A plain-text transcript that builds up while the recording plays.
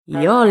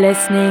You're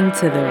listening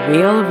to The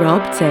Real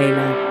Rob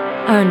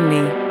Taylor,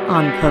 only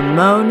on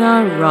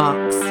Pomona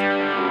Rocks.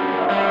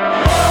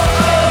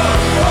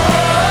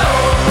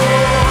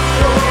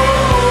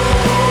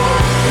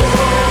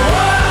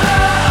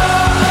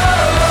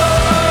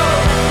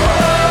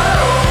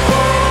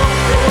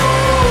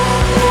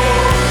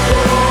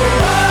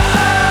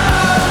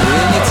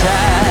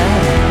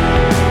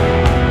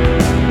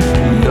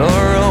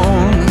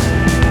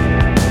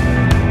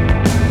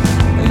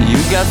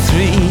 Got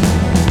 3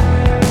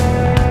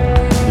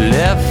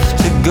 left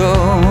to go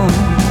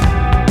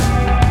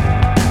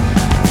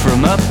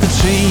from up the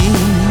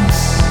trees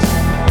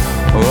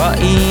or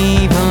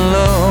even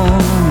low.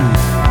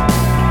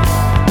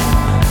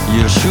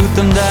 You'll shoot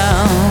them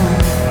down,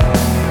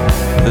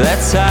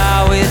 that's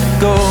how it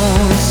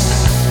goes.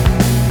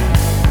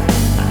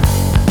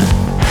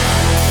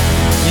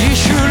 You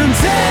shoot them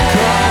down,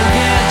 go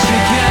get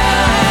your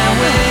gun and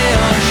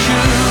we'll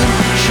shoot,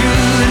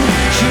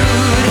 shoot,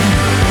 shoot.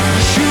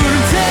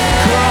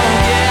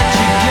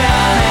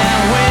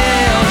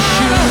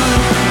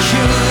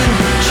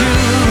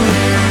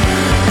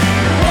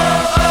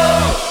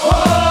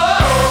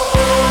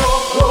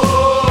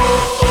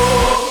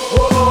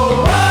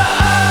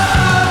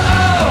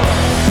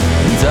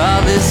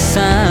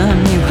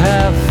 Time you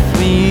have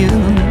for you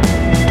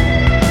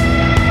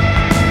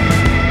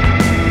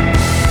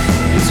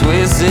is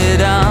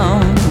wasted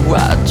on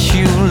what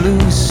you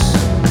lose.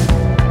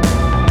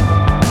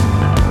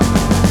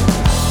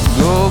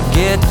 Go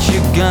get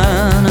your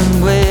gun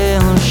and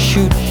we'll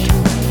shoot.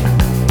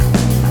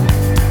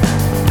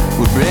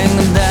 We'll bring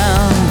them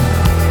down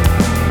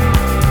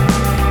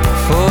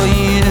for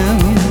you.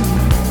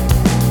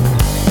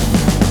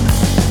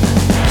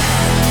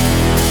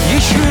 You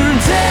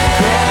shouldn't take.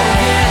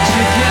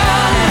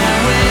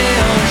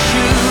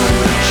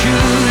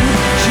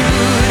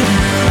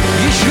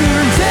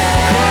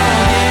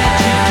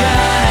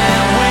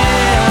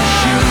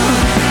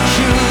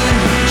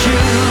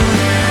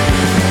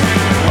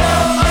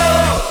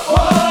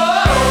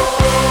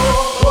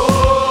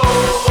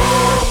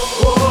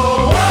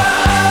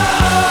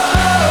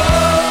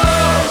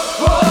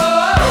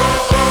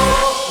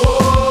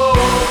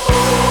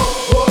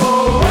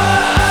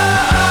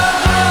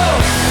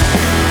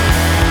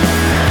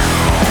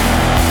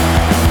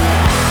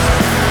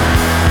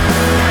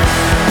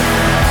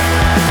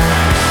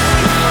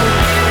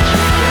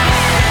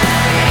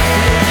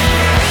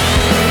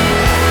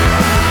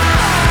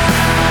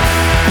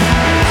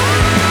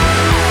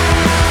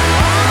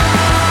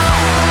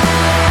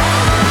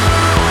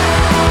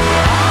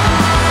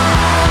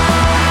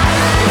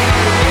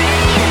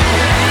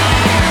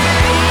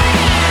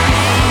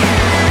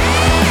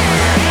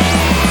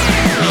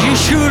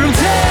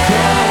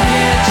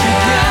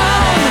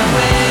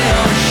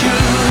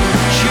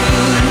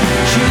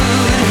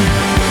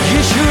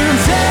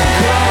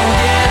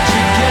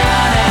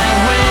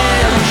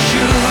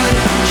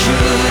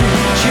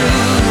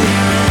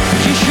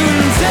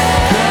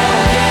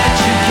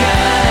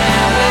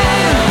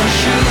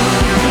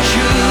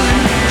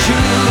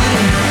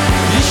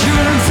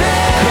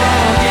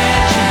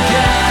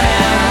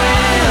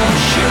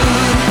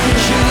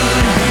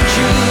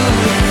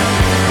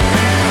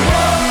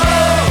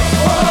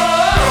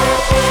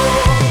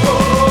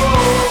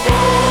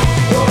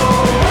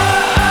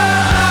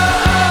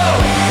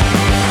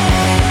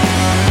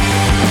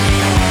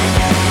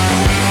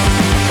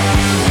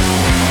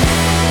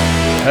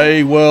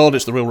 Hey world,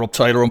 it's the real Rob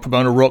Taylor on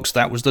Pomona Rocks.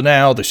 That was the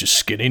now. This is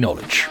Skinny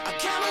Knowledge.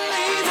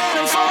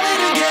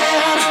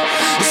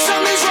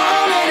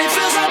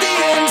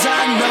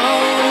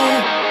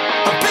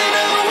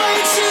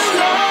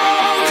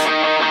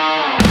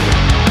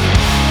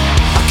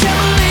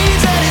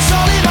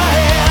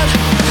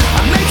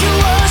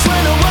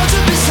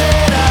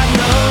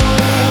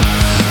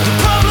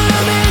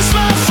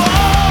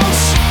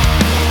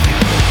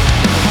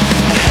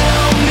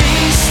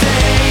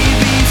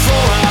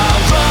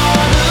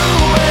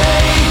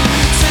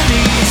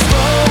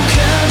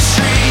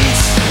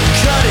 Streets,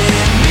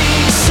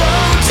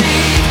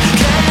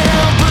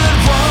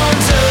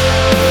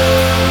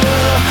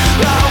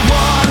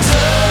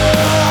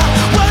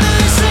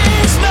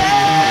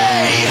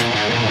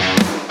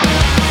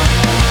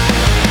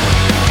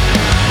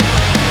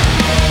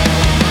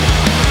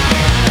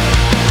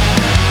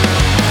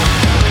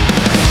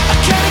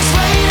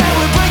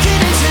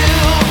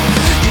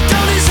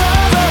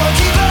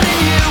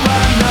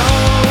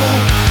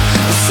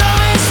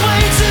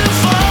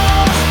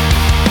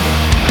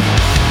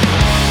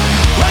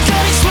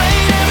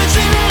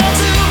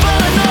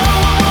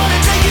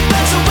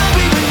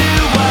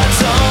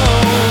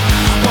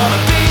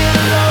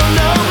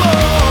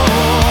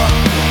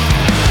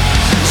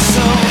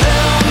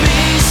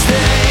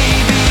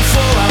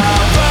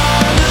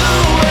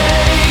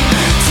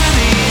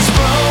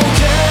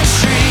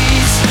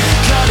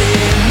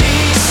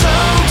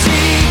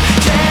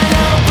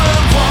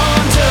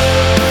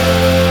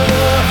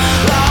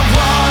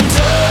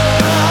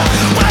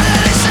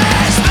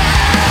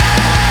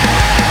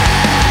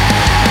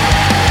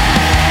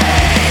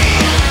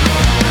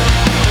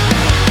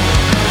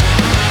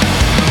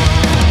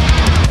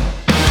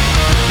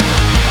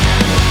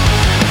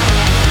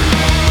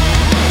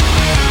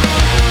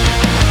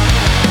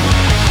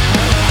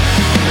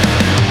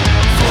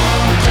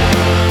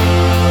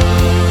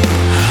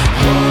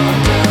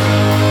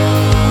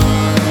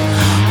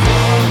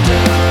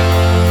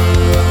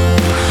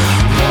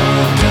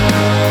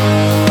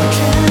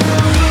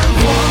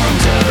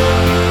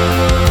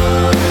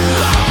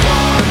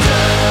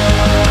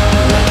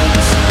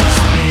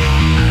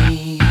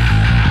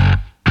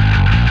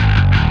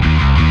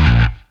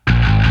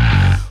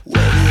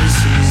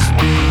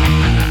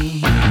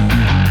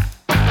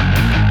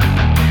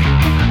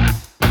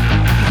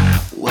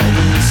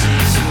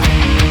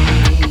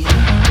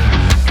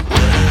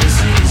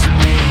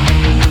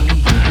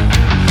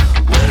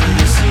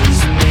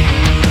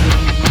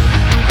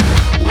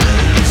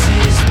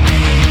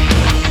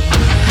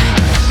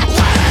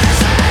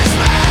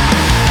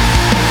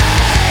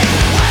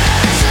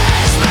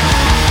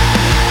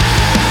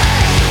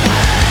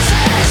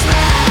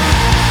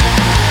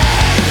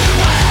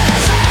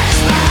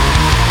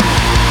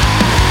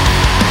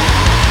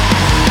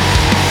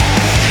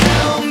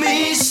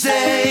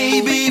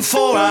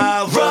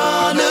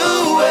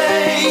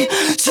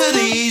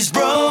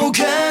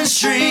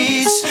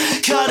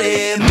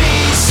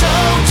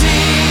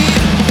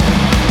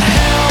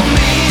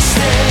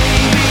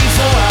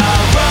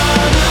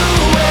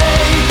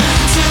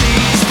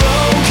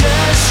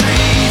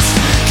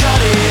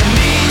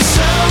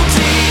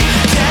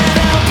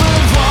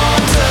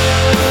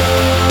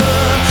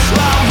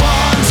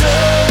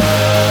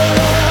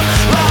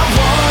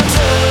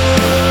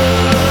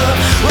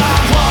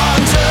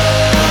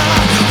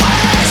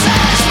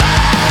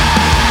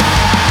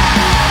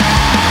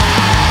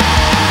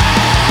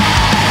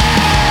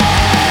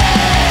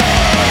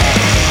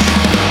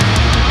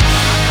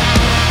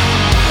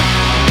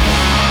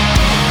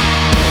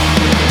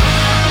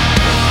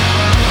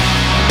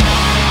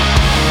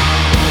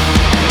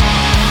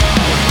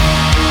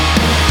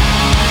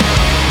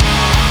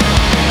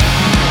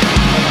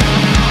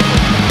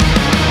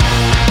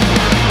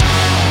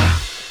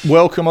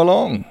 welcome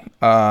along.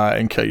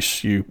 In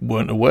case you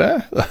weren't aware,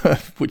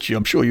 which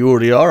I'm sure you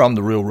already are, I'm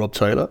the real Rob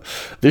Taylor.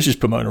 This is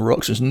Pomona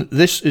Rocks, and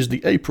this is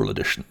the April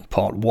edition,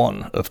 part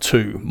 1 of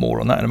 2.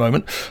 More on that in a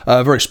moment.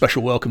 A very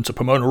special welcome to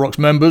Pomona Rocks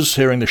members,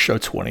 hearing the show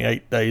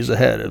 28 days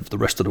ahead of the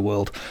rest of the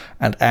world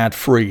and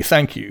ad-free.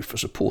 Thank you for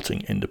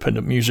supporting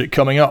independent music.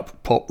 Coming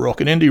up, pop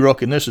rock and indie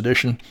rock in this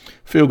edition.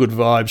 Feel-good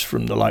vibes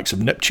from the likes of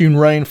Neptune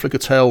Rain,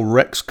 Flickertail,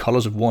 Rex,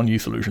 Colours of One,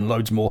 Youth Illusion,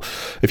 loads more.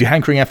 If you're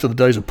hankering after the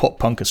days of pop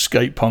punk and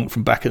skate punk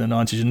from back in the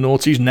 90s and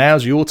noughties, now's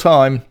your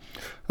time,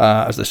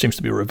 as there seems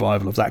to be a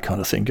revival of that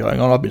kind of thing going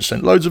on. I've been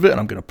sent loads of it, and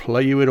I'm going to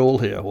play you it all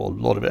here, or a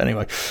lot of it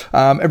anyway.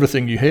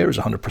 Everything you hear is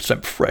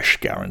 100% fresh,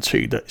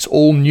 guaranteed. It's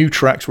all new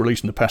tracks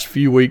released in the past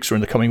few weeks or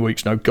in the coming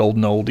weeks. No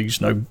golden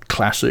oldies, no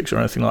classics or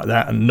anything like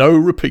that, and no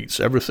repeats.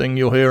 Everything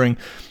you're hearing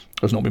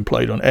has not been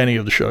played on any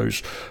of the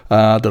shows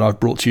that I've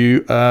brought to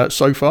you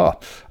so far,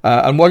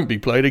 and won't be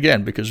played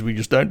again, because we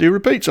just don't do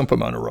repeats on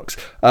Pomona Rocks.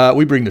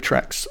 We bring the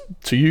tracks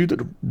to you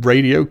that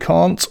radio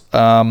can't.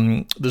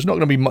 There's not going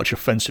to be much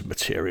offensive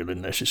material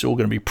in this. It's all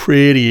going to be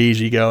pretty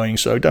easy going,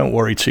 so don't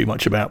worry too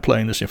much about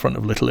playing this in front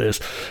of little ears.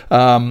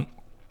 We're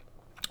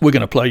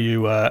going to play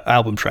you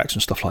album tracks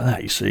and stuff like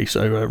that, you see,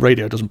 so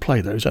radio doesn't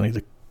play those, only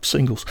the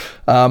singles.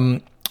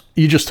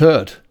 You just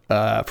heard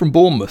from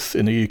Bournemouth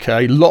in the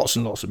UK, lots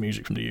and lots of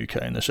music from the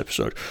UK in this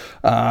episode.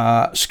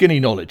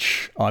 Skinny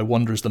Knowledge, I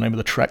Wonder is the name of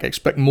the track.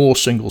 Expect more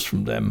singles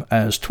from them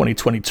as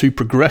 2022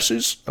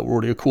 progresses. We're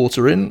already a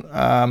quarter in,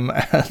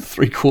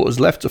 3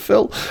 quarters left to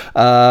fill,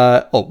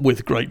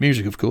 with great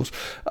music, of course.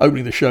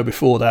 Opening the show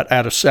before that,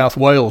 out of South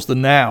Wales, The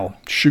Now,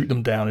 Shoot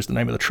Them Down is the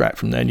name of the track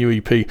from their new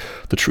EP,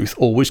 The Truth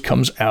Always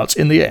Comes Out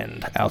in the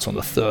End, out on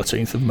the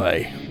 13th of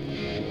May.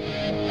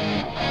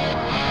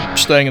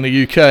 Staying in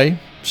the UK,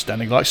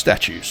 Standing Like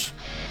Statues.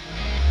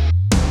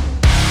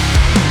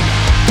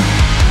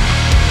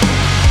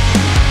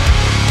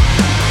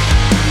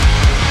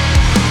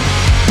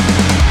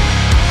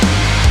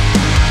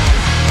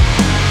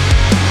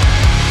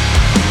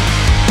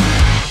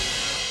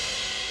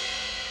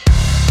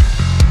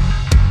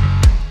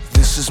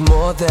 This is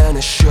more than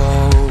a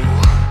show.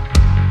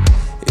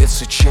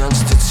 It's a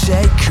chance to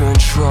take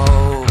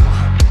control.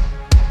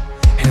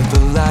 And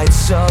the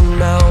lights are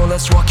now,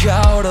 let's walk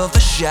out of the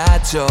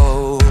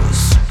shadows.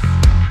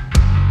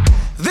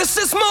 This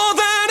is more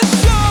than a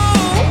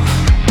show.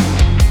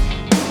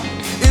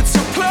 It's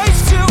a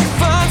place to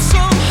find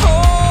some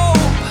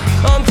hope.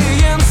 On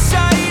the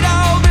inside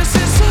out, this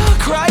is a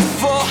cry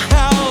for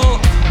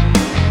help.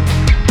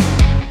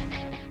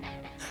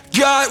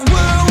 Got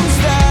wounds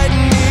that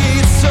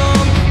need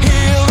some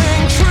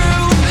healing.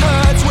 Truth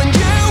hurts when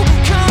you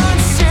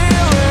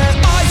conceal it.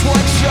 Eyes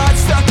wide shut,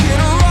 stuck in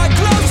a rut,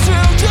 close to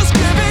just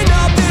giving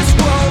up. This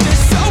world is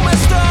so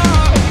messed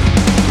up,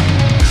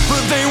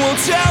 but they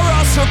won't tear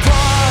us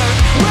apart.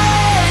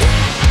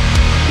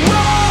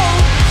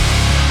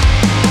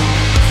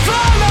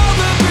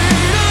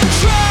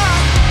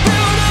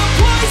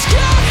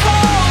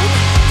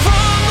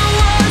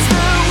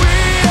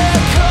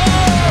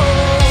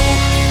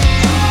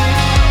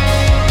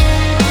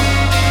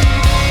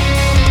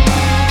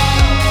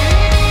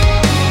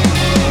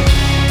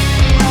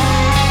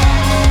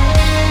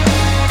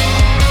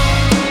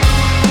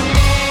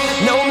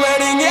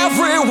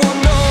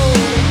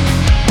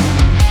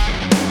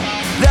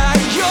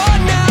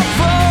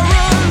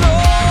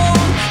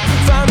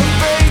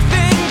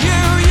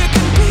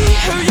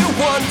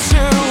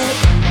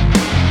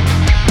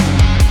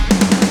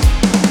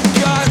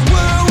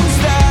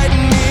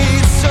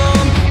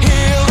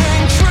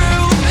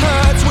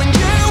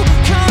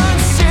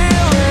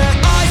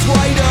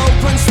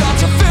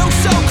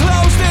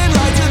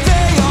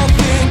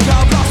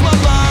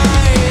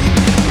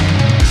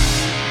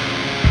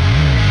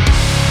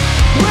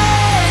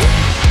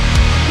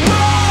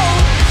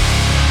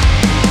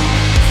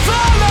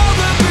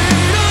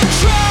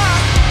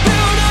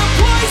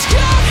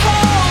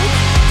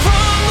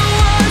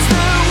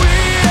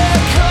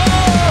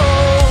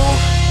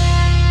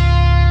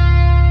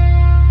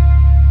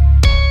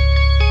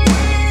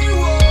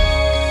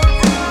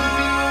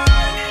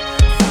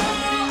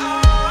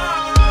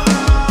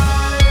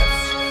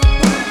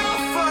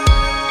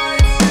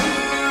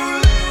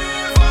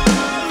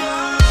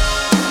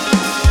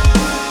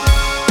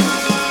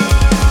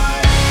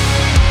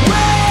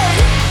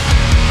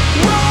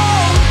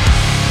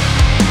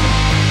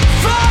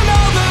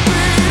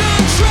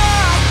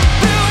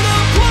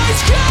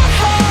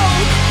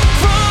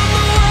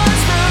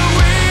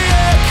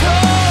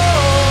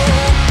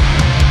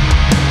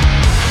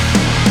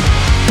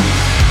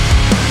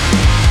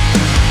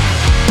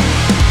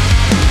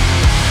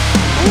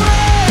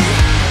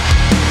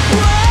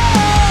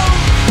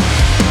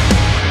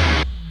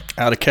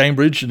 out of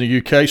Cambridge in the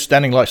UK,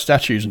 Standing Like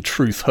Statues and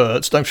Truth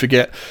Hurts. Don't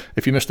forget,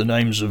 if you missed the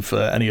names of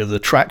any of the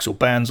tracks or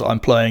bands that I'm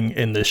playing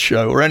in this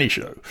show or any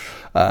show,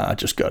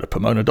 just go to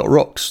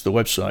pomona.rocks, the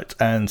website,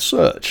 and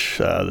search.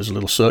 There's a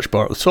little search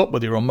bar at the top,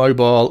 whether you're on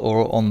mobile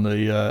or on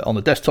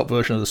the desktop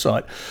version of the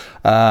site.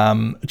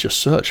 Just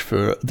search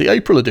for the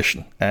April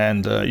edition,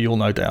 and you'll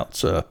no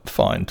doubt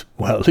find,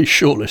 well, at least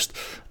shortlist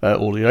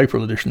all the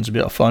April editions and be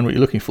able to find what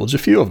you're looking for. There's a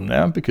few of them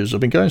now because I've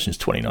been going since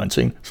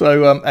 2019.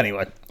 So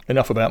anyway,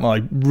 enough about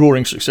my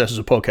roaring success as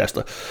a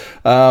podcaster.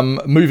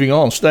 Moving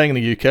on, staying in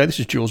the UK, this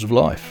is Jaws of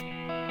Life.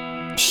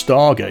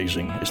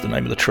 Stargazing is the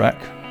name of the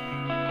track.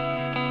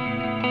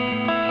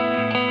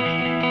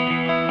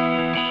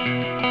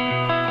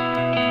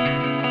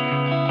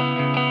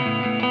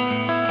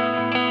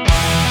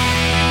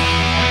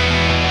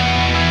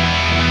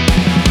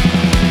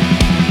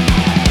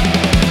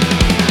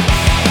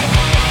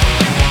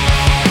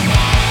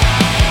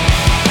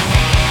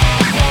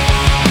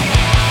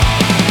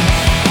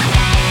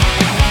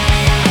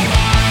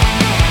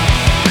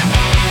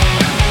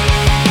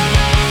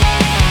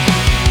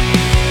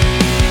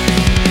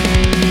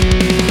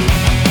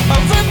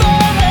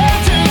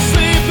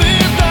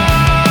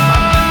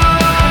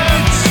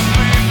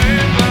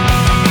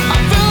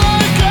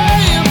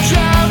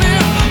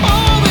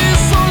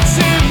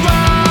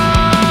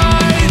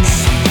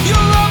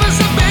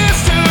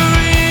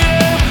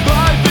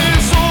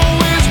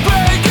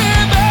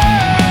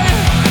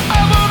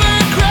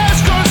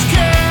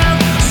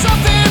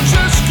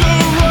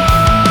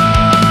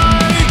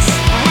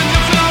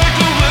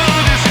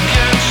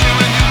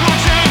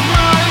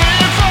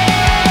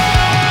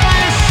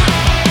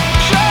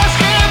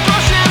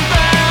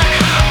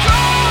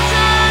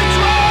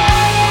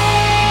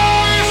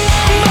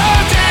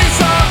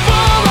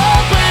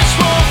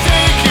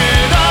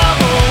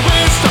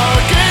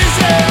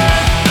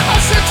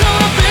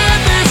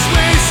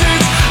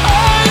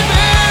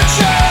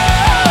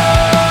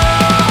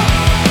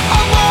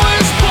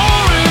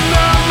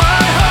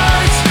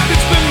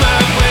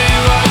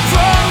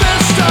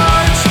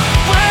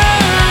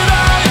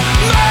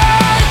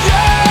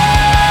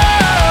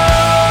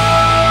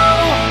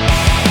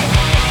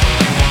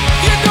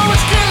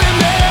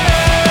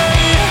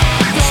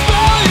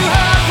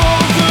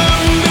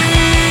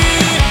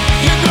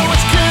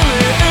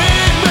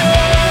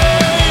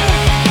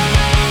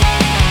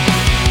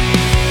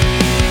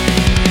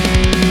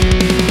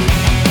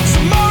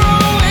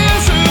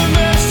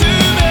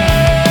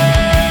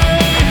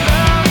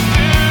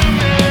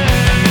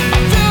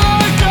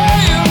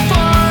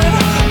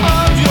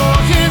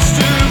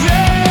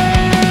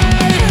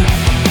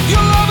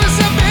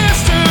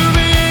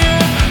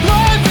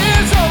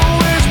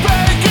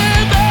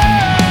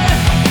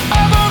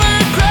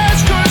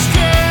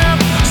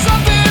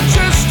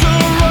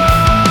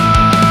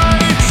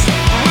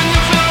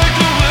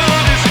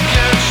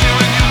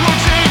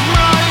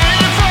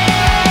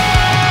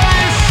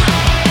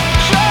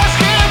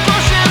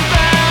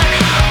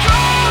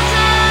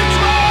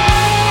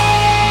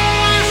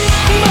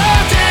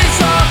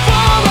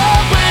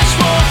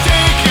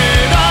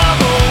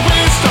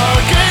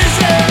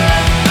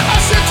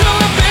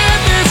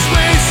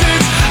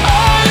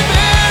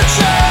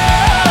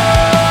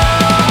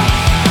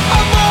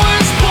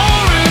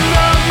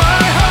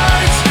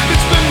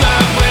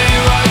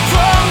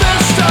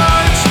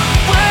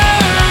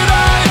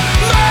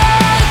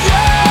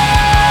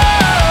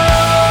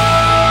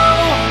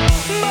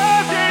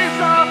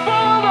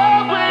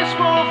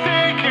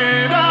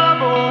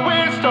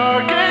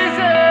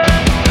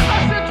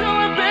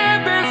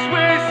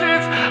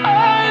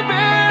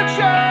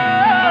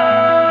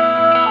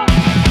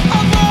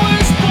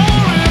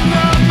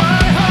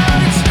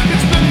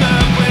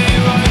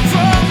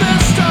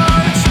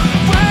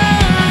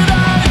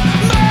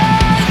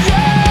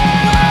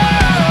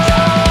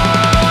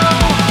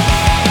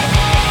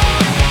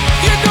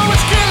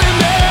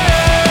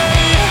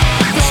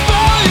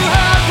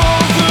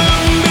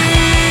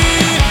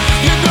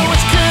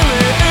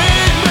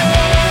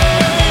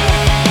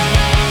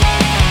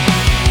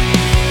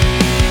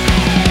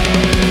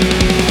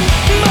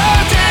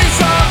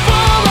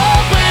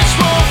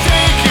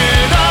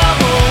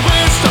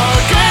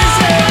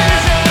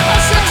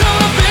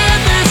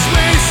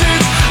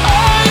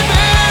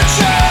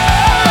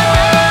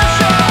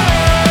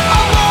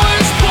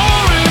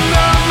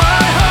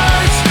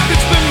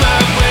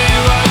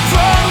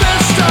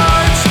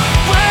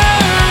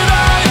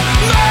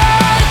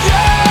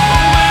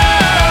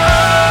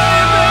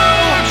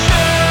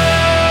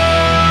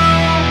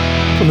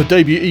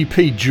 Debut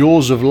EP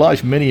Jaws of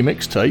Life mini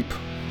mixtape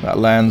that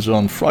lands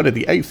on Friday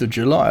the 8th of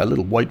July. A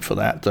little wait for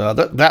that.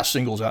 That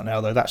single's out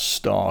now though. That's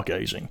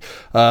Stargazing.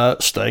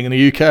 Staying in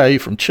the UK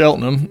from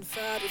Cheltenham.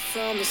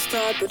 From the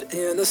start, but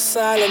in the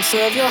silence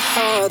of your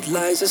heart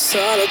lies a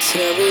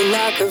solitary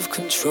lack of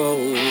control.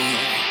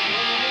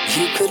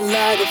 You could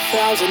light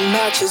 1,000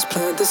 matches,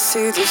 plant the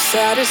seeds of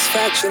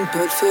satisfaction,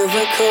 but feel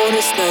the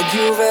coldest night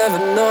you've ever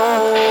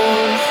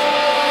known.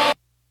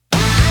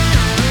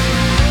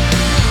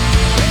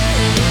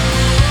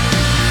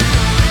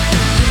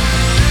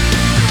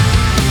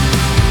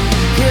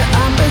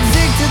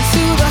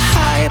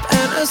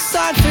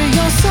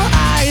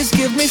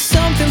 me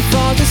something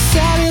for the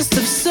saddest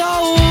of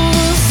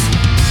souls.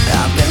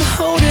 I've been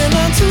holding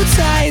on too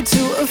tight,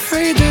 too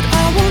afraid that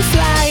I won't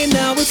fly.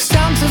 Now it's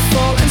time to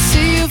fall and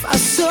see if I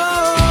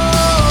soar.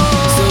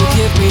 So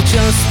give me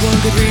just one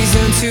good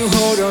reason to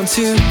hold on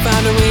to.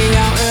 Find a way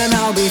out and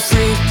I'll be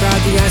free.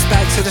 Ride the ice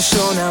back to the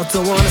shore now.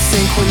 Don't wanna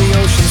sink when the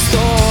ocean's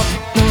thaw.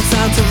 No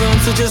time to run,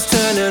 so just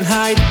turn and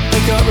hide.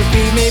 Wake up,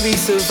 repeat, maybe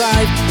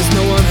survive. There's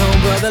no one home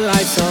but the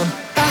lights on.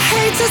 I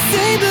hate to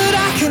say, but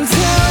I can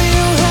tell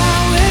you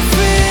how it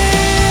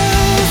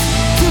feels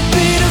to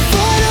be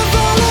devoid of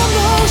all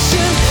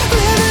emotion,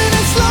 living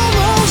in slow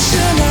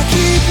motion. I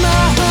keep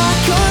my heart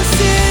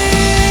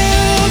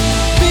concealed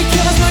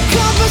because my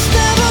compass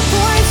never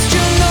points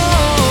true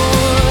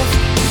north.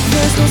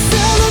 There's no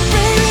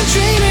celebrating,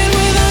 dreaming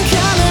with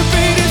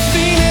uncalibrated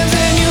feelings,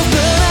 and you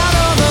burn out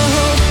all the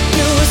hope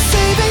you were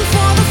saving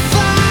for the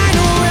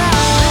final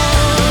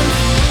round.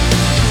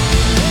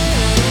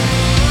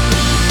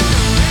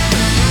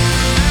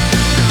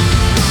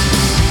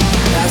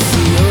 I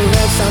see your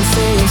red sign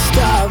saying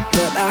stop,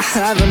 but I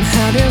haven't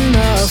had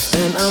enough,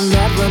 and I'm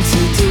not one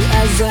to do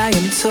as I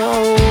am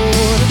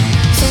told.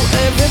 So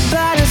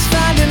everybody's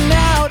finding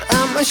out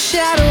I'm a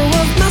shadow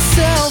of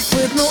myself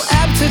with no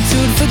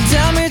aptitude for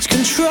damage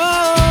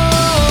control.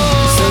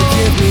 So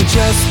give me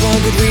just one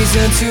good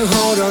reason to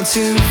hold on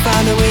to.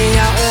 Find a way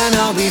out and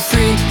I'll be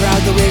free.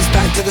 Ride the waves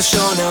back to the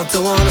shore now.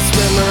 Don't wanna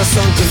swim where a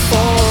sunk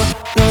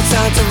before. No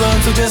time to run,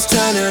 so just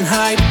turn and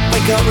hide.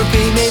 Wake up,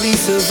 repeat, maybe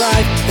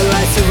survive. The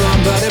lights are on,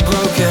 but they're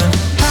broken.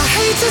 I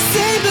hate to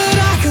say, but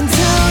I can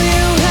tell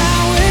you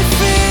how it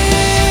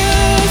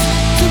feels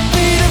to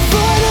be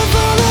devoid of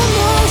all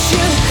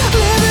emotion,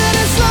 living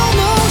in slow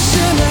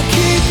motion. I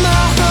keep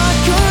my heart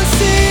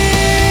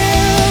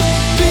concealed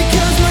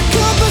because my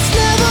compass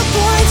never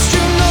points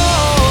true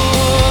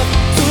north.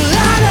 So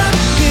light up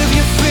if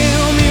you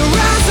feel me,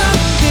 rise up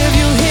if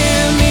you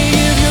hear me,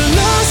 if you're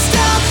lost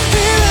out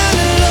here and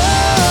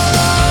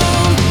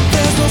alone.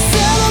 There's no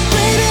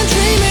celebrating,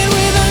 dreaming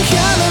with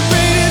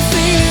uncalibrated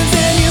feelings,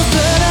 and you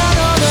put out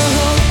all the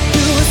hope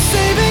you were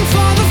saving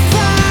for the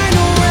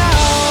final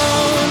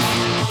round.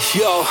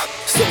 Yo,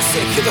 so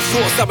sick of the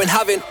thoughts I've been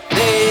having.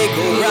 They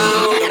go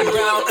round and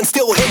round and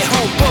still hit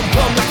home, bum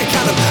bum like a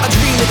cannon. I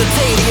dream of the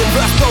day the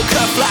inverse broke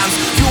her plans.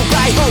 Fueled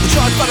by hope,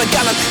 charged by the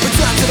gallon.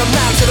 Return to the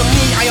man, to the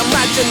me I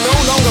imagine. No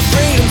longer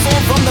freedom,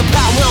 fall from the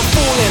pattern where I'm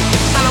falling.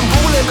 And I'm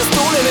rolling, but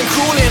stalling and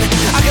crawling.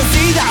 I can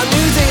see that a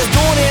new day is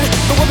dawning,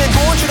 but we've been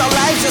born through our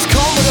lives just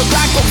come with a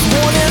black box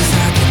warning.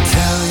 I can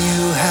tell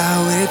you how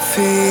it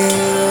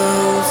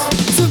feels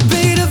to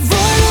be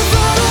devoid of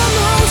all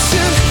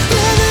emotion,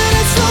 living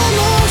in slow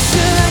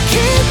motion. I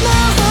keep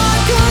my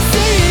heart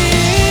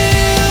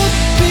concealed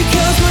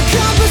because my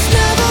compass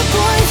never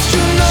points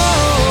true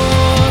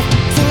north.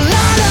 So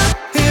light up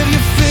if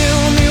you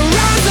feel me,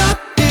 rise up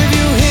if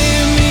you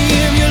hear me,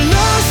 if you're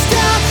lost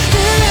out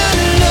here and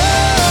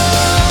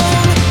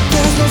alone.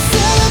 There's no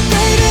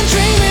celebrating,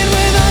 dreaming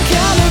with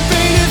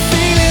uncalibrated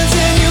feelings,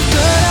 and you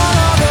put out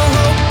all the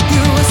hope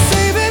you were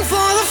saving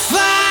for the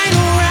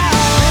final round.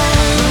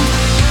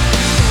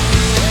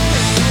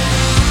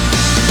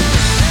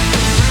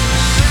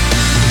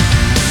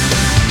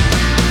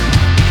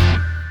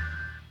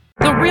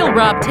 The Real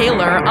Rob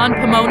Taylor on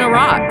Pomona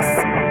Rocks.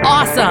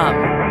 Awesome!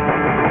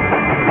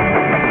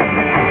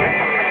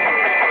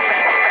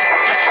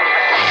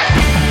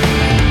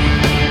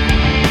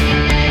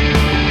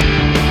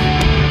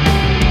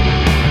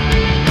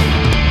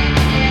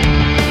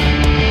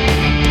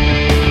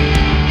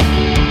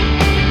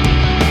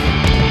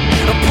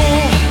 A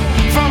pull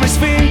from his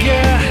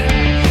finger,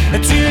 a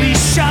dirty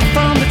shot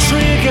from the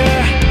trigger.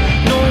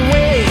 No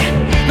way,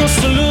 no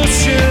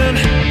solution.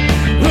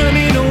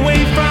 Running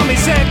away from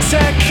his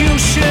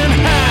execution.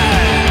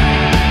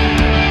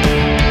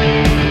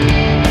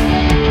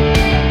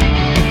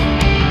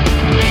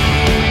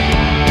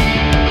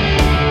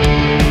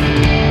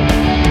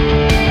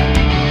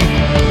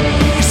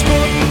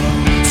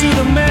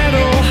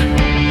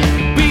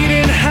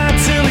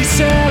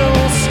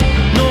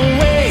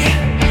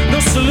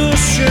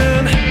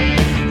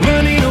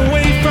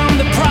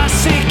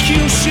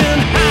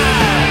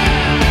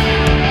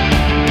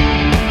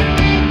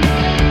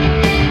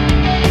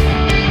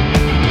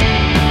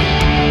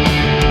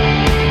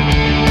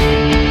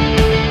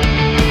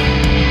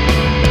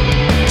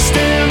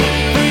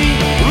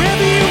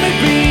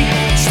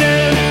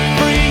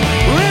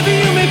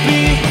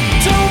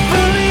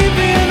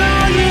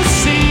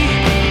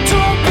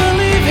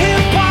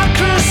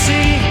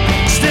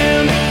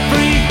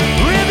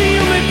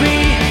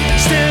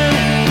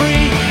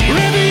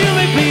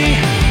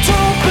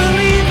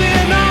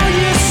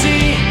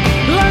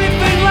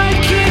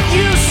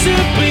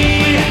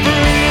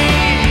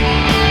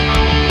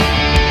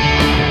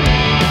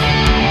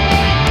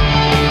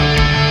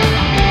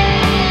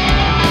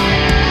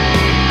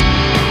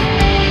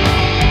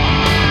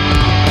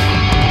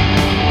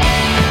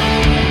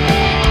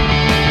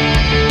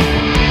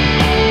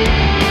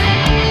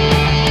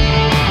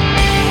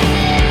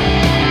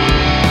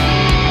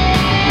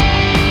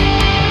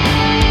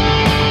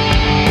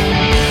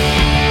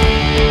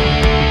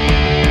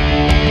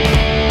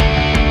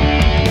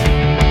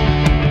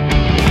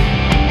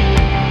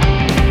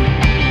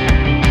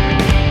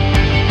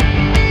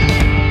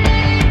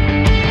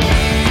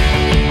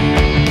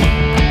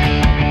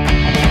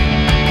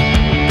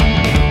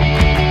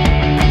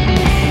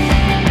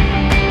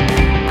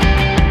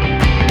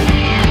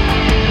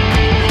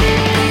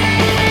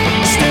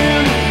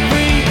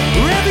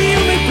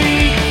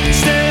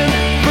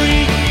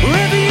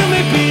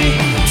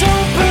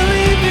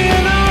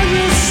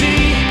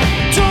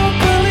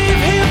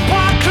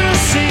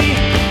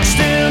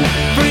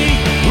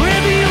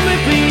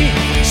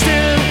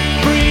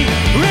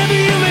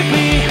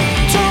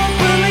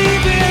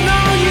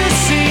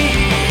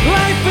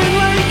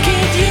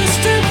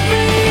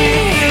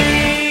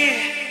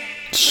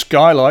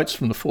 Skylights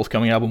from the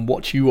forthcoming album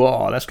What You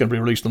Are. That's going to be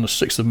released on the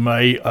 6th of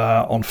May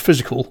on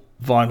physical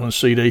vinyl and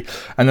CD,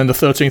 and then the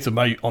 13th of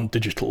May on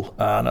digital,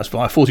 and that's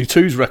via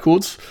 42's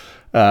Records.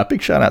 Big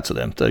shout out to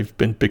them. They've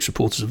been big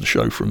supporters of the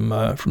show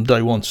from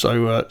day one.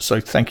 So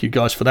thank you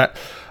guys for that.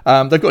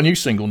 They've got a new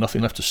single,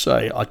 Nothing Left to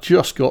Say. I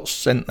just got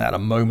sent that a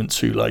moment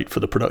too late for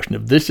the production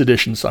of this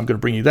edition, so I'm going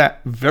to bring you that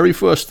very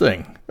first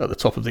thing at the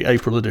top of the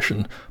April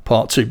edition,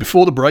 part 2.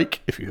 Before the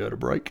break, if you heard a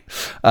break,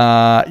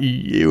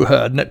 you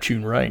heard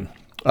Neptune Rain.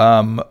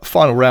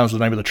 Final Rounds is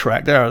the name of the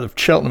track. They're out of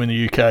Cheltenham in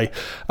the UK,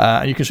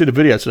 and you can see the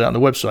video to that on the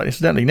website.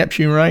 Incidentally,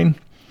 Neptune Rain,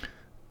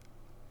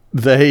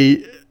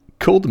 they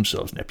called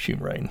themselves Neptune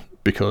Rain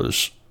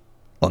because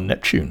on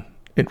Neptune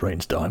it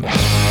rains diamonds.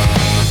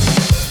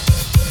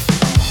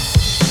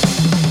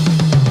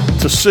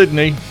 To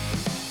Sydney,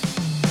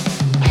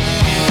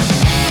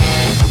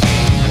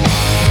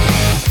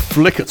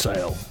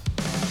 Flickertail.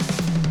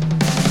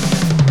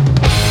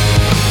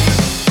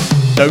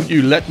 Don't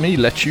you let me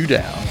let you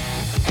down.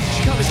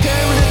 She caught me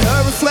staring at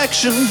her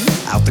reflection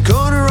out the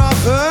corner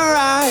of her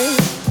eye.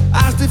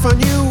 Asked if I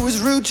knew it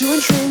was rude to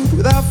intrude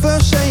without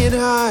first saying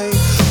hi.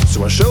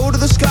 So I showed her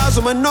the scars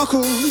on my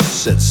knuckles,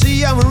 said,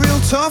 see, I'm a real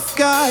tough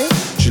guy.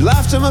 She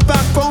laughed and my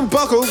backbone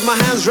buckled, my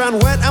hands ran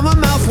wet and my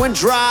mouth went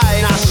dry.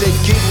 And I said,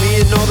 give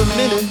me another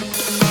minute,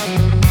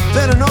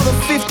 then another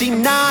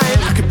 59.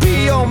 I could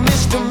be your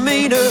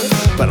misdemeanor,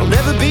 but I'll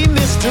never be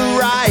Mr.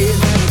 Right.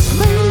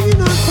 Maybe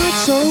you're not quite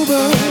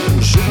sober,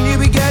 shouldn't you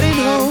be getting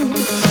home?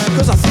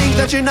 Cause I think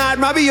that your night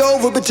might be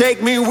over, but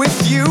take me with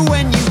you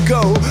when you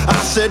go. I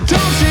said,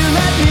 don't you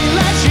let me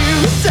let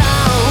you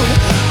down.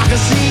 I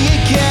can see you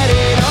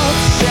getting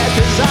upset,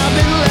 cause I've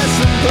been less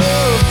than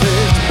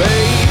perfect,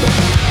 babe.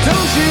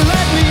 Don't you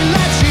let me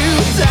let you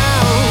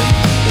down.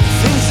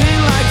 Things seem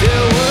like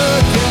they're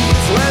working, but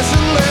it's less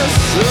and less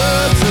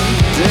certain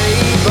day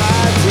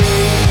by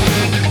day.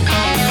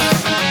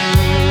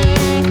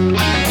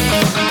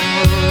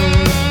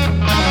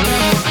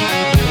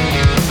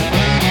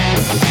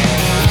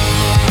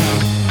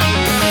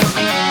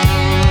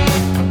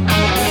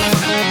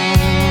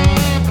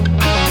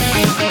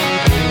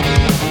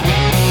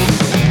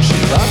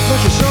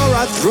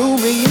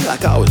 Through me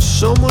like I was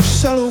so much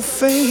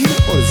cellophane,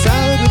 or a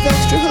salad with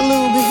extra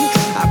halloumi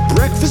at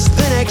breakfast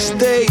the next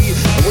day.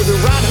 And with a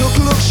right hook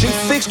look she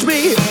fixed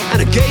me, and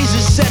her gaze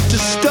is set to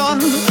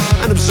stun,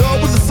 and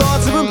absorbed with the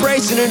thoughts of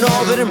embracing and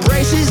all that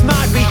embraces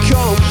might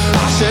become.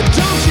 I said,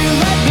 don't you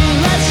let me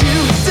let you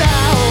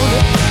down.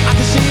 I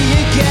can see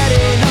you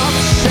getting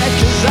upset,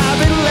 cause I've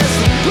been less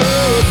than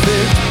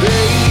perfect,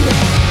 babe.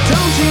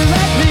 Don't you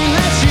let me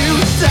let you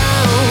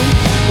down.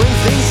 When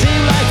things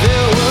seem like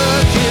they're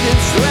working,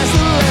 it's less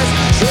and less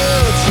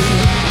certain.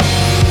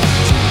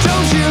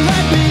 Don't you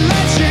let me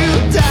let you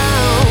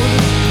down.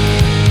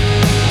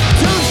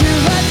 Don't you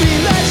let me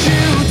let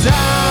you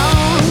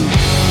down.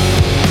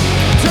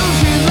 Don't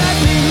you let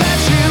me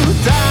let you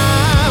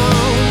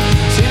down.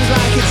 Seems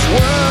like it's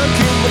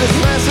working, but it's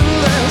less and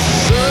less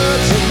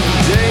certain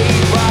day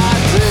by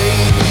day.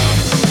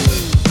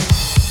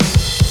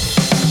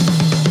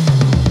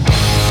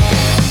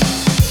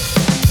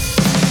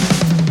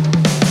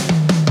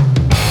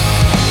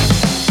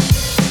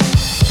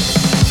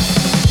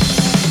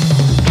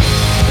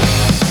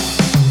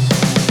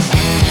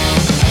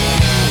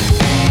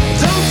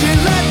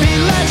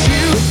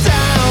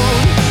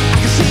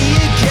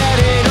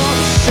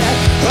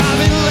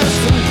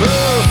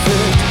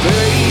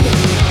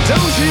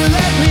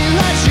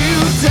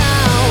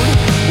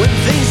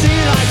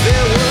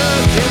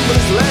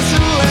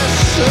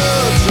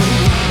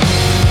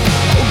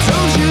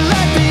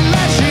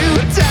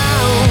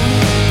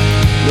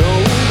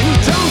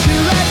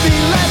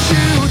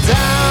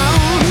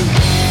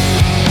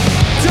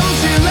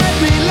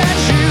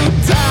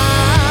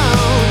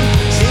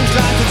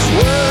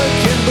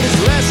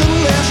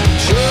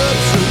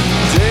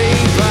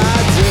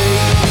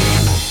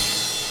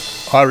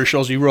 Irish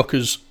Aussie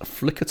rockers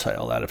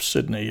Flickertail out of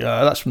Sydney.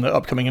 That's from the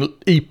upcoming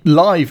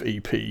live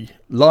EP,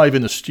 live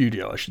in the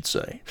studio, I should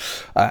say,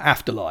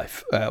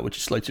 Afterlife, which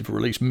is slated for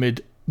release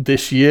mid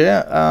this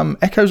year.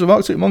 Echoes of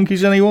Arctic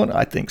Monkeys, anyone?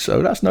 I think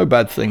so. That's no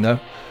bad thing, though.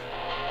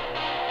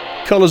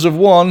 Colours of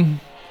One.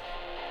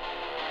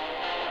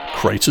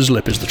 Crater's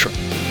Lip is the track.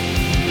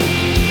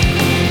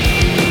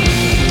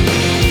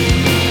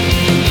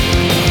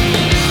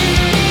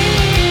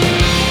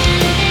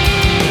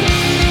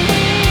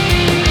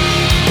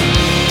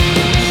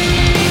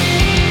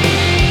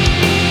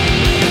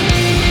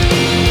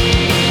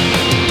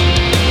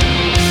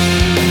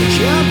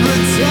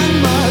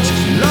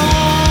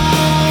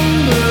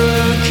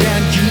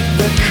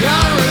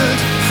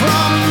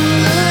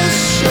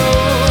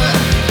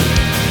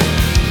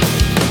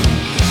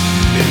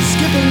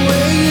 Skipping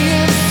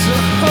ways to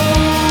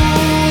hold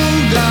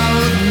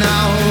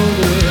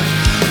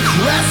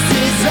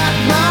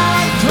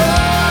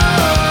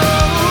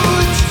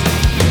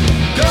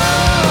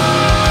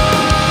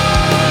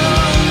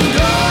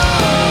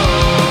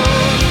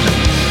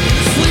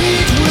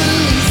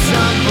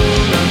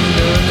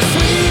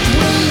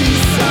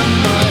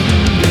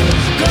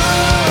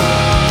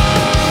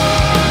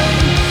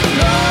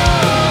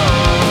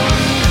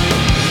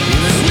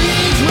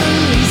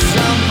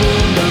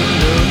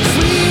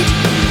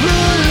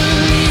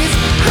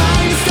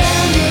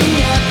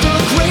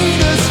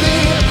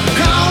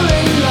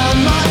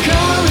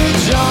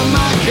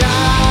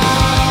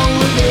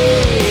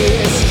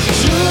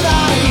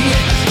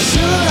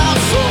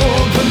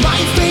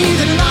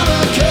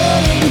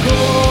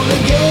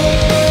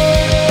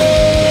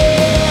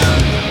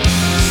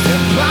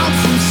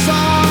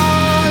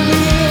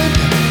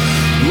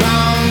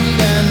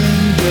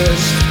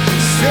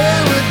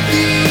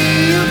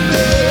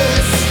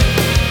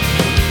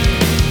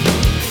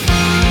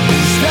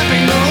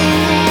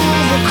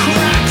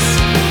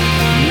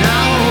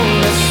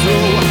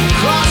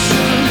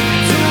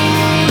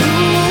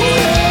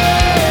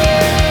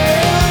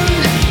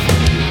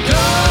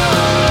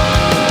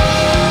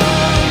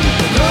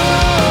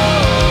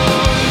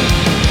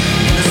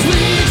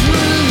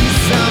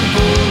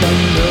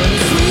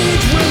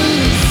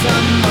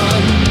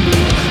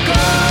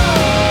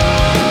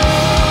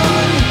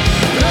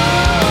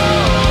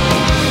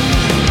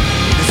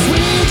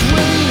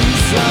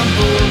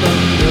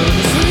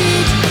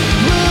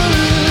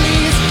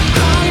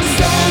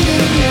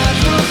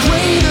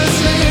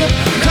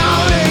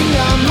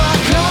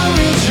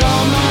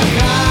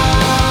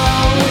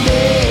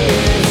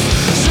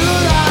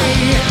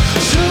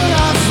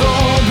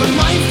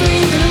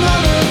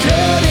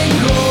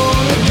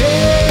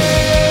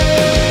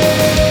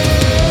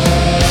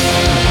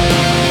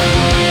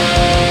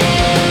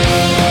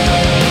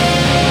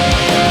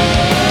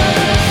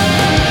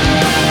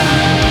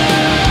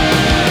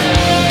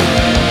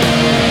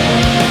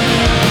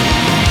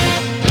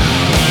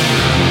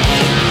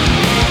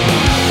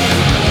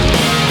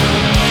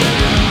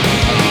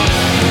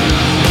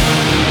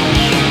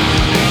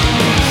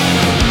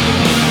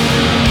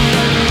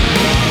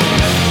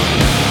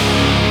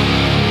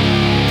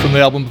From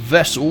the album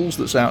Vessels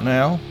that's out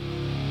now.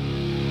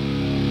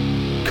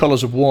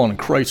 Colours of One,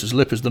 Crater's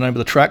Lip is the name of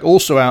the track.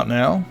 Also out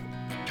now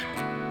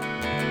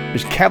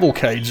is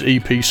Cavalcade's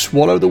EP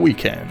Swallow the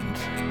Weekend.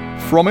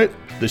 From it,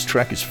 this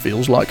track is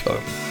Feels Like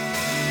Home.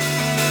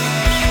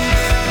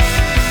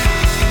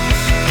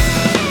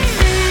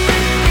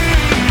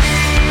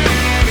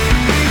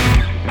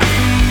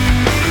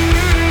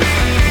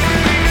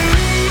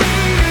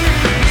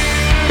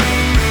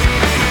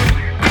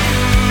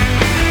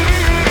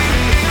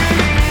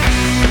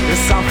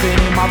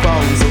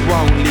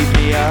 Won't leave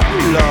me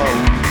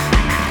alone.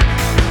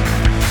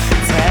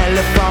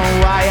 Telephone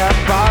wire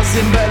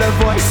buzzing, but the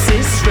voice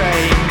is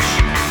strange.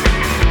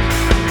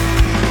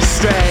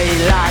 Straight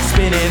light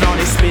spinning on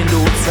its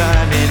spindle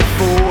turning.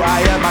 Fool,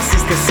 I heard my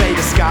sister say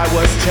the sky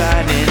was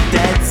churning.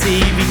 Dead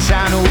TV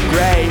channel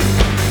grey.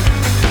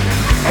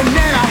 And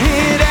then I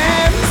hear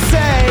them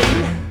say,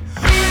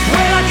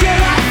 when I get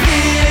that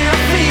feeling, I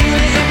feel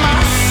it in my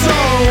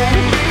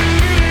soul.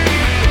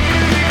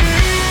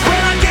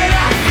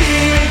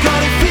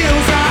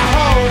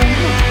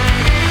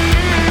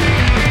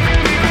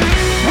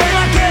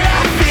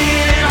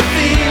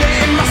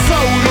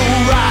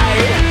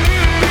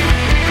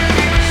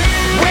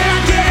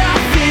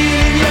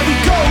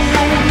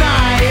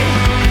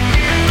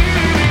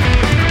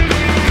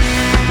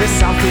 There's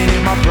something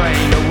in my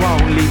brain that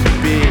won't leave me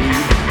be.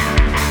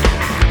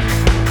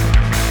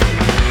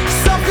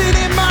 Something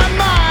in my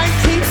mind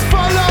keeps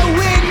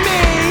following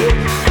me.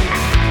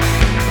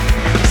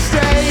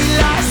 Straight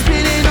light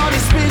spinning on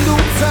its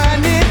spindle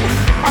turning.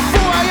 I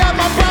thought I heard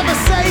my brother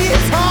say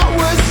his heart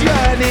was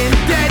yearning.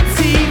 Dead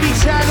TV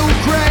channel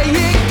grey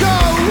it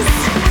goes.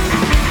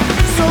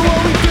 So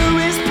all we do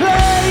is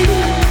play.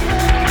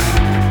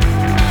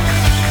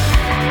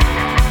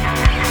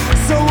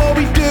 So all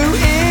we do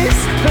is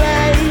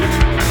play.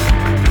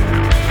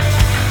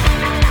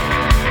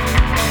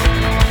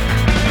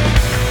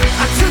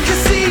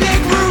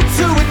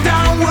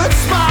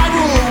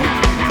 Spiral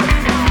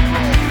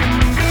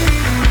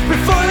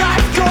before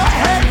life got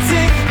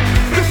hectic,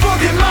 before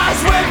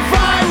demise went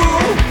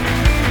viral.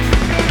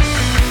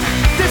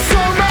 There's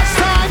so much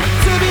time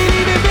to be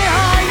leaving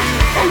behind.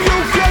 Oh,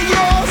 you'll get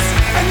yours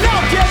and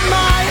I'll get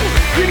mine.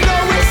 You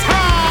know it's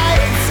high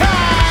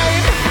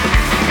time.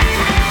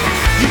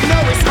 You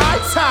know it's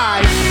high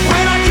time.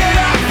 When I get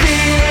that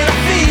feeling, I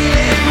feel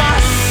it in my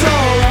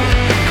soul.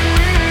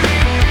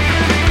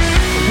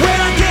 When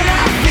I get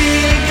that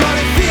feeling, God,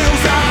 it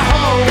feels like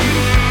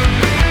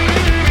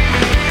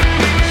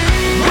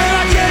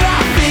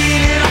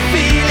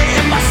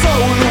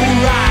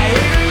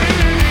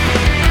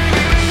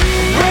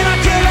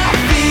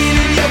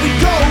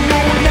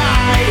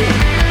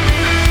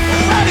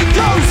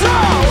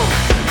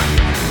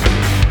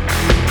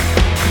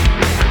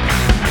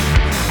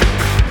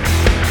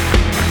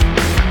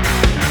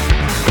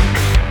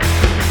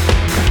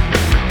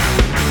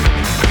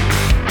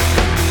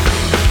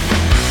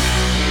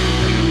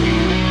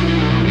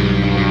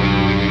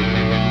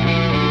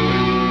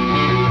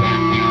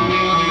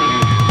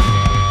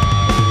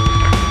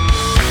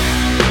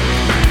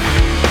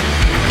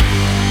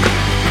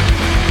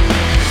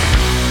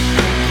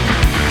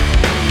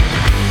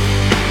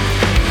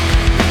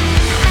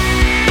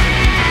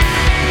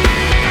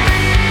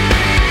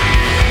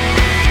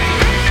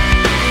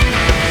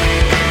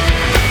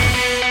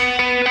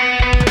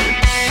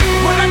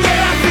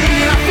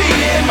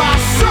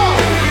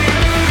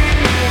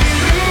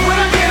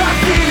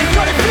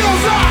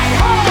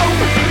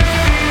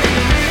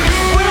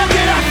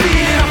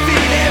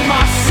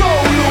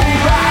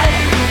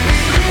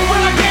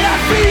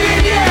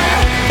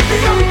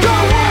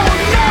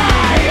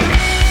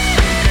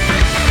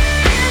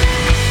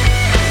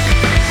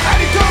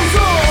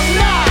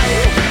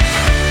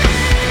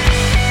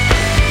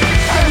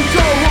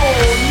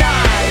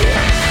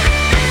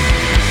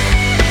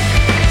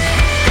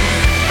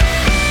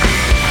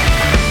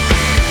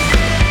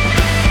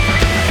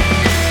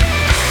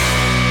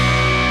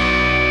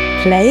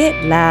Play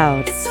it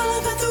loud. It's all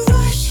about the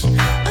rush of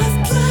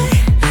blood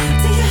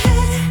to your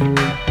head.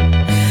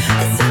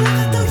 It's all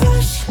about the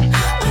rush of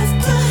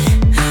blood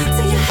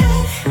to your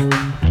head.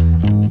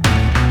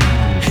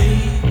 Hey,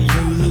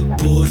 you look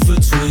bored for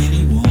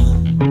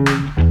 21.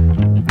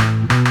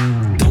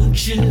 Don't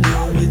you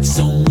know it's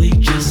only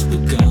just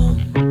begun?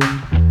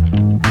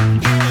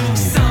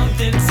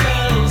 Something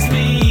tells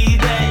me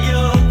that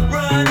you're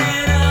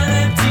running on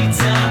empty.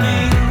 Tell me,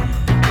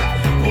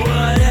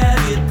 what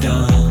have you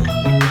done?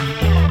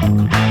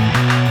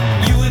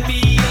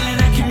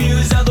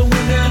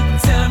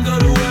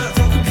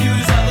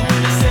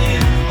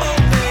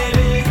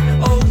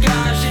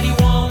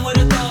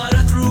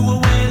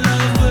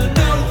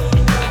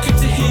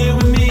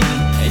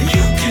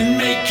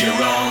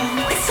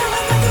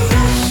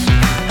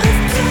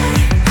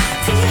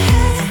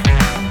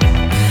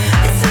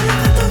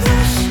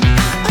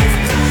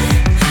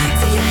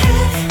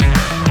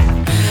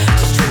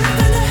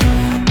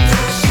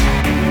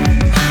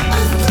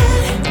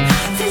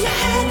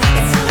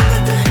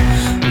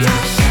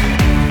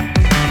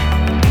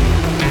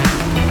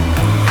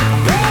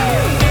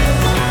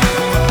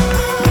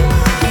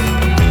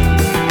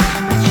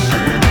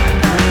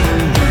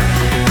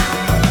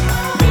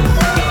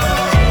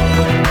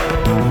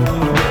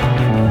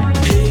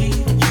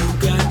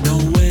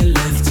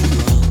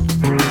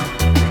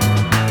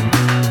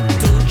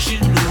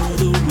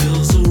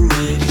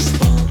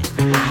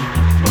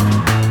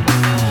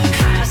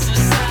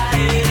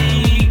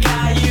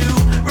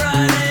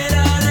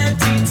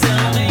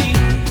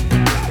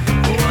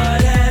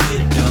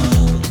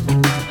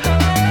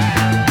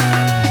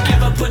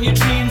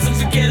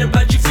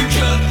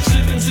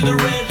 to the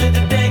red, let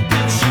the dead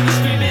come shooting,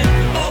 screaming,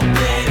 oh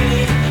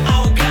baby,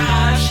 oh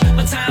gosh,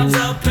 my time's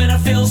up and I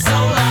feel so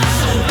lost,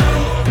 so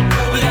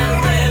low, without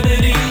a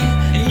remedy,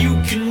 and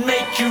you can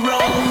make your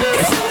own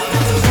medicine.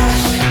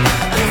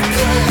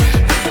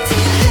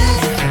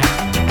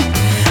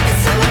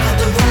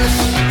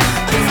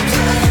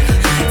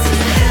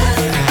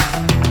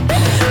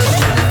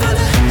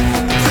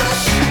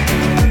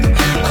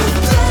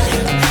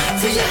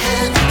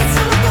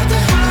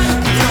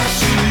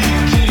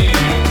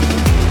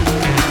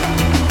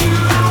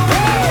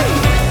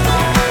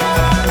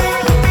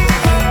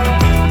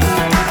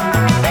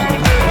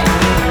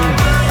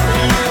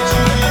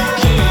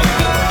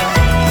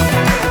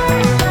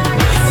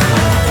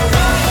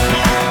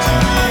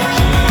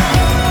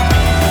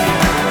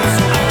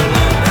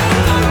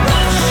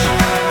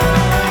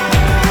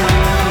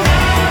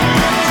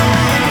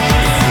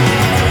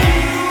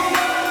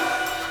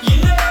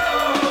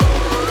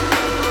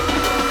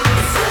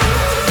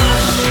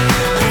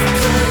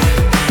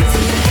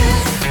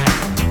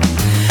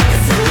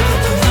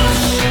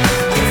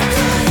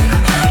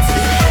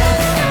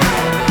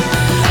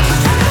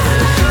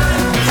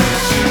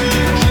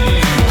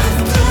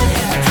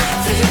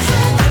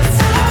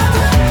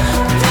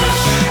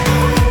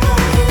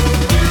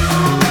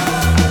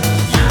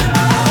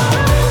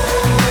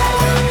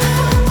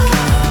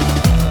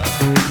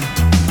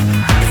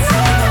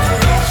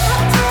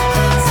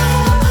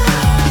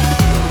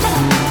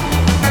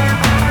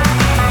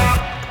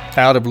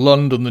 Out of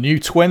London, the New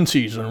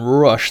 20s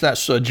and Rush.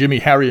 That's Jimmy,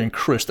 Harry and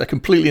Chris. They're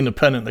completely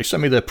independent. They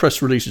send me their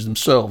press releases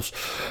themselves.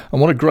 And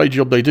what a great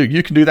job they do.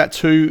 You can do that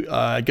too.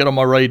 Get on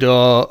my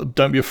radar.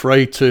 Don't be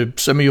afraid to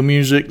send me your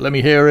music. Let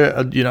me hear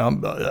it. You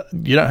don't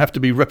have to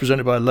be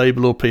represented by a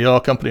label or PR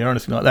company or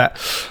anything like that.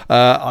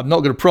 I'm not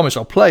going to promise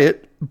I'll play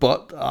it,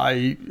 but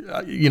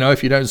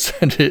if you don't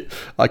send it,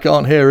 I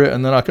can't hear it,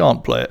 and then I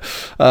can't play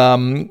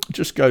it.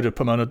 Just go to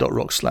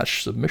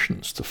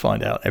pomona.rock/submissions to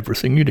find out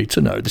everything you need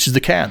to know. This is The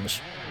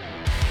Cans.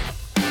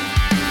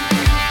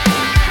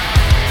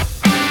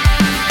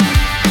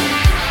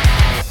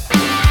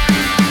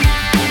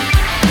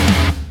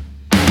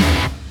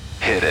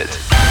 Hit it.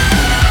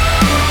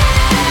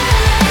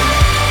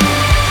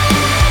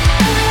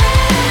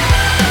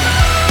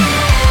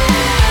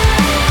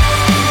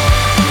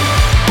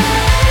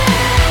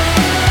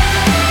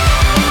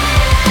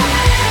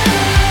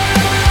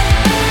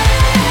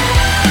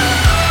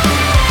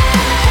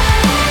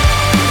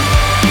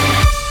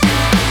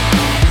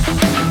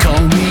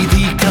 Call me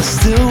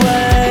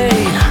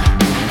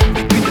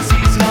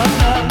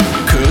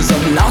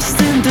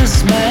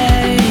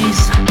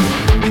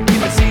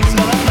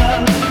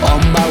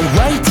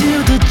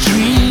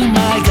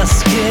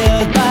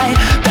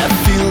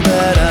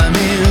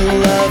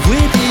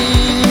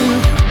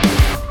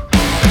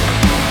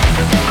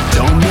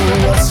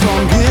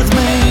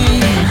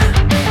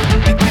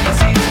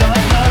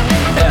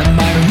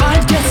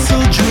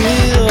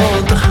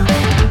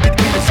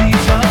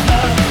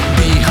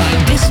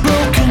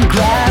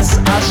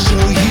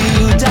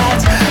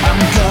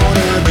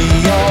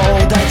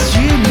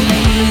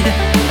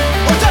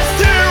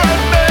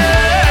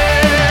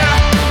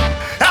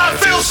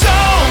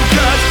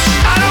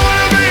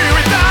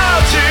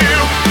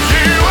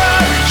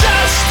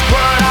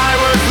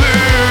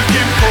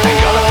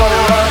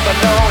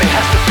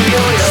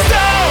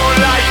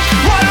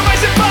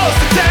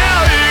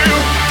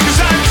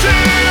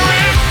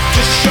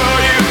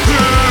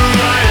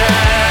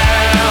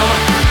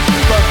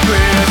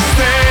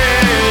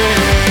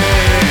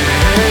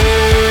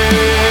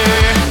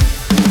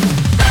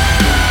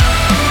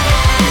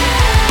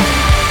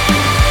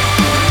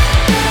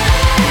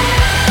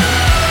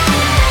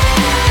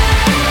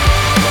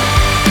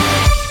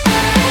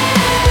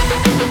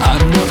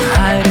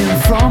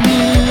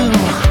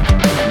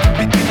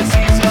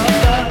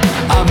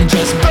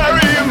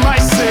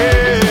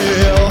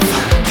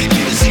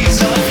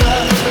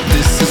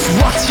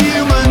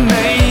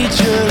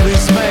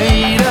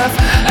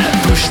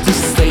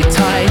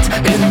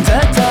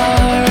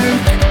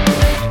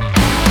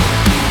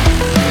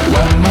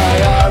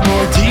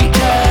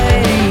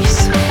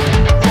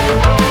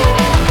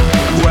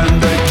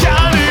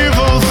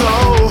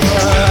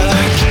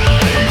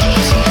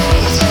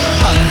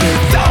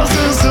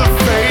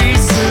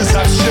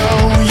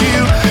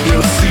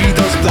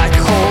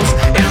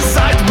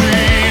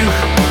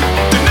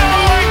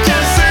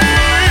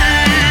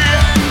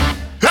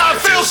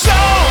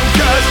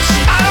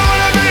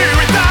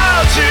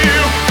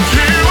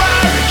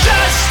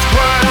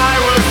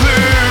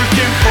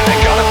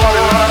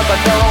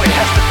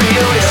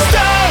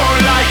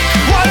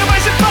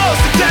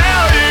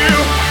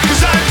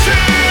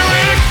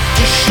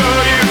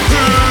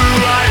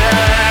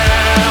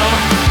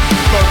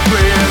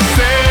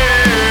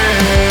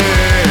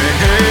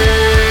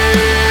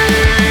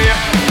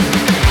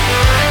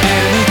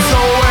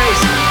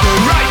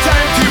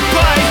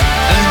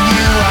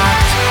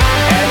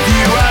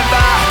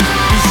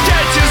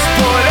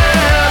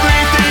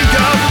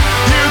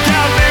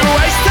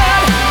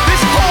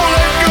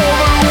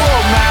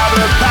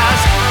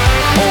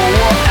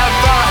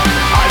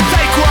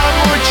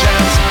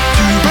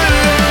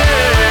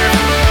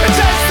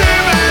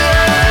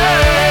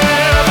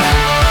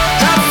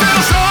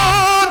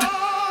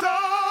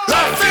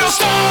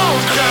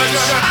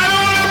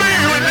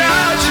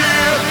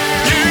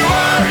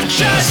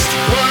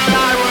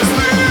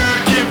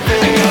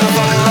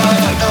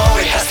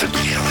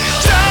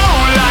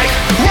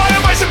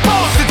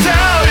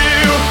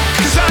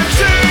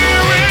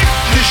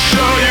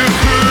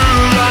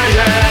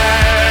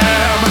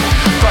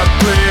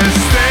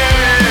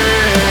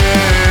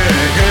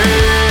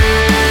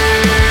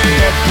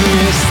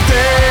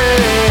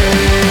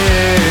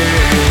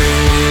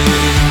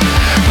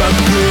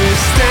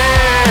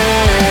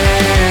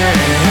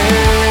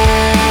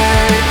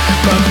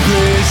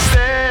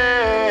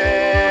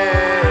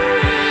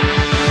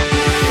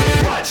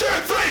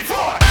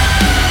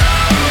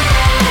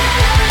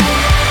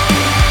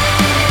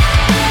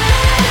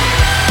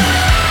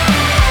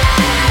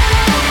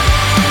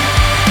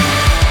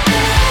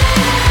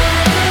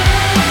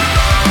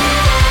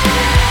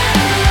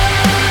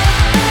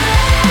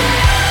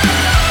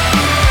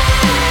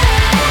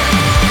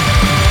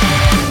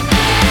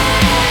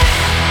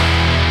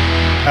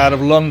out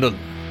of London.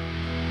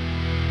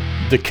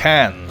 The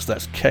Cans,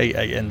 that's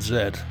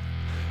K-A-N-Z.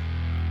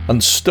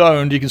 And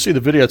Stoned, you can see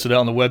the video today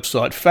on the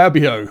website.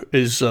 Fabio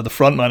is the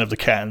frontman of The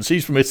Cans.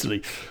 He's from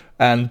Italy.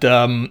 And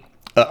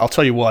I'll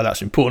tell you why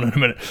that's important in a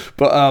minute.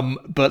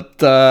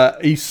 But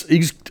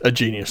he's a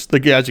genius. The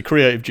guy's a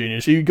creative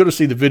genius. You've got to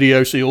see the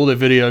video, see all their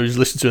videos,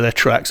 listen to their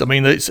tracks. I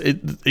mean,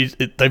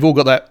 they've all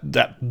got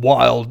that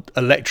wild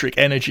electric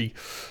energy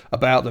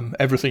about them,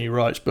 everything he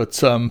writes,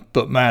 but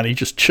man, he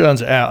just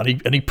churns it out,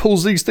 and he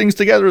pulls these things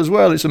together as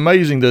well. It's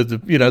amazing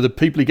the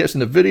people he gets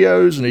in the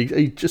videos, and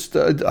he just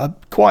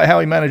quite how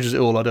he manages it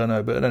all, I don't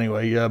know. But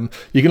anyway,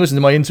 you can listen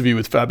to my interview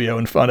with Fabio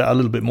and find out a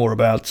little bit more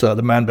about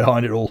the man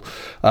behind it all.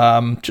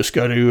 Just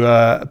go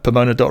to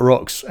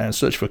Pomona.rocks and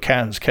search for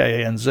Cans,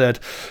 K-A-N-Z.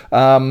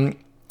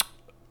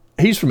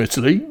 He's from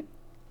Italy.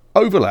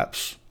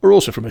 Overlaps are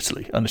also from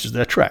Italy, and this is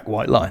their track,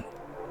 White Line.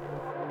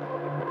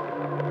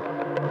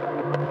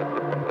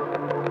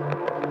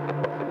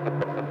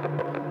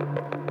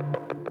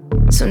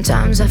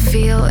 Sometimes I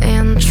feel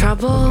in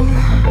trouble.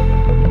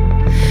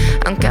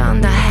 I'm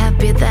kinda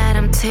happy that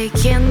I'm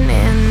taken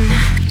in.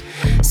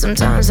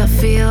 Sometimes I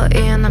feel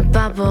in a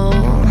bubble,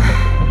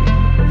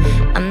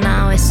 and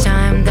now it's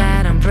time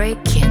that I'm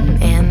breaking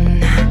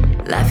in.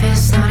 Life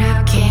is not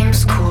a game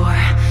score,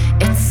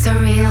 it's a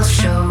real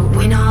show.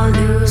 Win or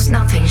lose,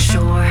 nothing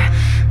sure.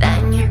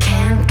 Then you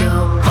can't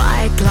go.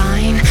 White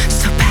line,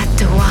 stop at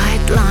the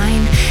white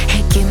line.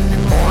 Hey, give me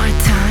more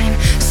time,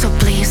 so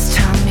please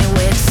tell me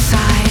which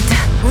side.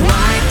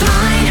 White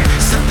line,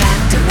 stop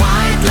at the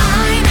white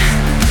line.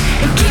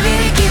 Give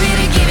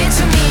it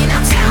to me,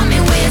 now tell me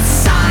which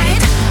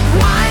side.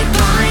 White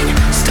line,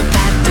 stop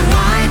at the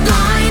white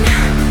line.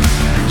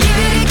 Give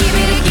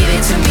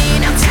it to me,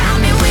 now tell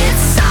me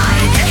which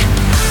side.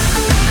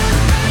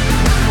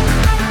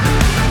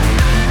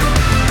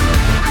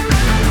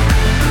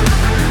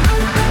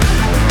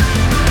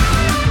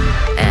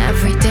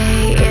 Every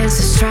day is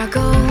a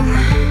struggle,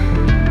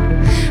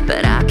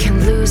 but I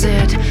can lose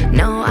it,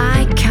 no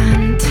I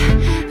can't.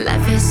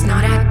 Life is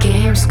not a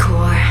game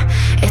score,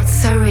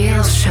 it's a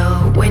real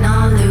show. Win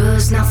or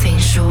lose, nothing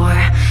sure.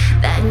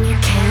 Then you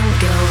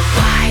can't go.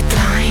 White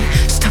line,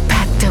 stop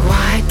at the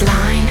white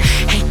line.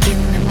 Hey, give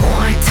me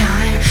more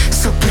time,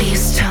 so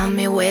please tell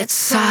me which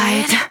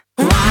side.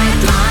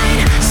 White line,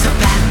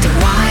 stop at the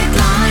white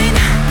line.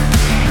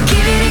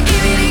 Give it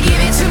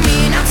to me,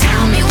 now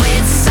tell me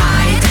which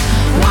side.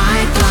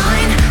 White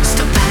line,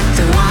 stop at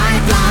the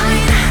white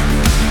line.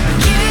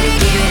 Give it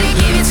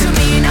to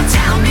me, now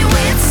tell me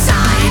which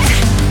side.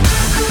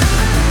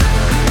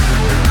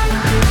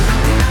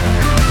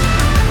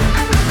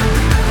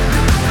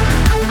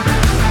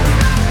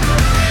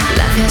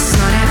 Life is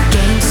not a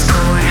game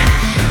score,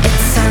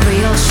 it's a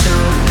real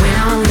show. Win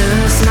or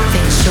lose,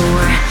 nothing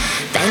sure.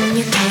 Then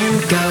you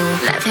can't go.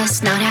 Life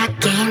is not a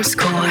game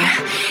score,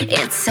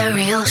 it's a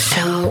real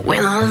show.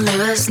 Win or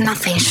lose,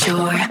 nothing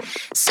sure.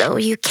 So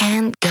you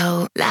can't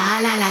go. La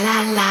la la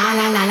la la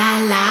la la la la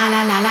la la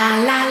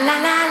la la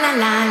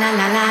la la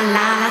la la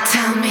la.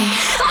 Tell me.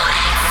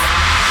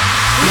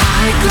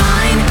 White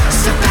line,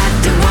 stop at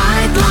the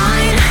white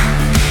line.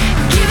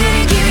 Give it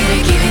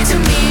to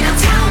me, now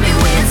tell me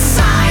which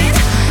side.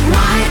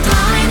 White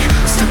line,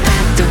 stop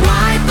at the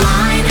white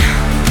line.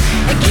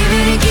 Give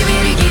it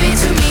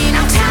to me,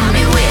 now tell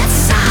me which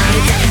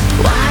side.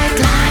 White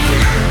line,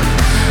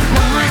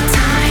 more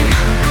time.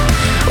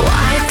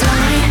 White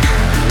line,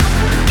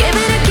 give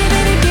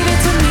it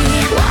to me.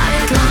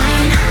 White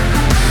line,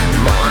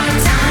 more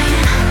time.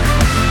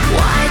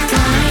 White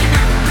line.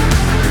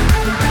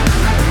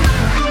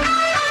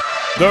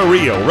 The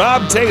Real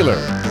Rob Taylor.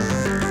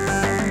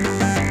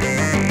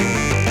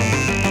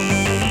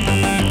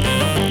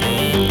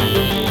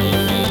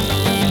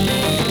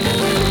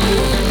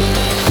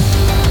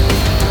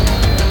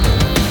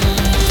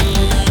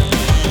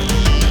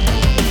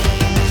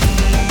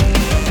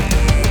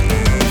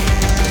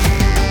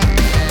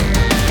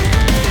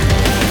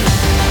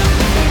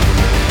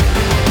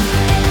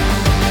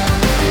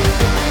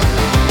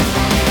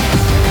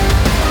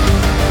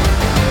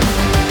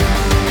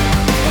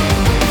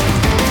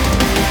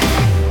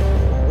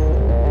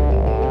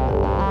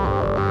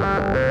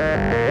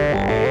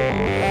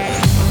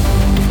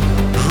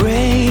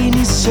 Rain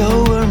is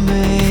over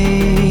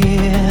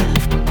me,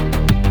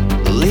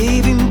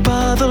 leaving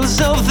puddles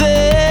of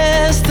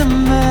distant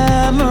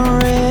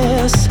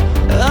memories.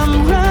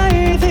 I'm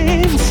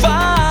riding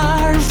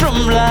far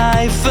from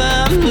life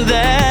and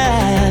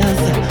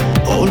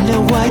death on a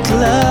white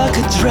like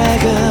a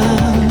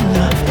dragon,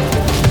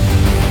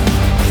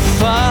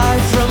 far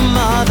from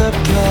other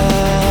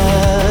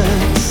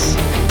paths,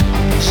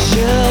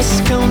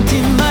 just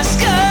counting my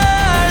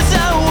scars.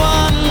 I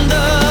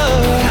wonder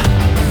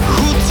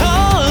who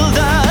told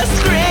us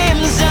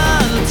screams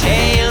and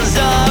tales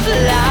of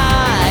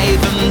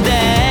life and death.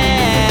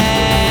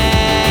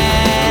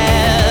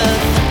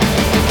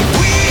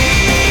 We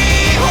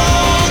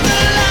hold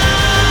the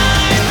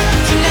line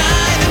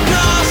tonight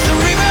across the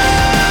river,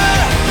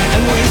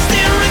 and we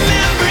still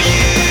remember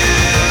you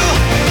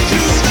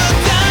through the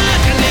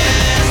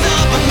darkness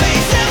of a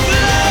mason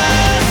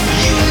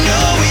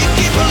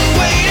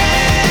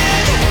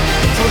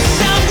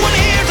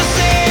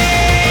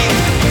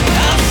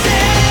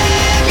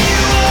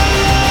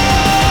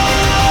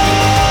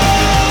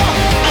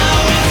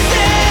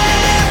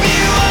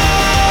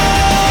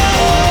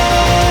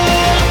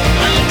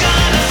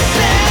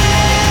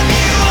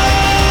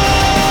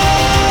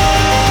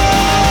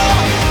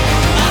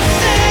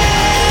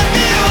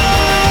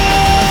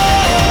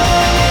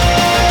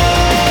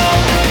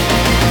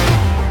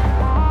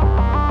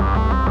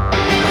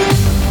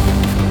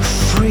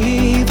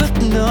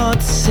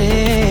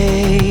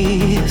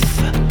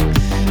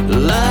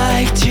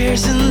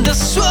tears in the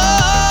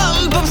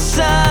swamp of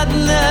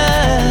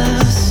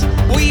sadness.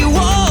 We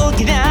walk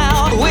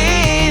now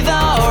with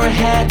our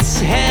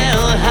heads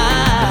held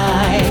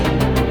high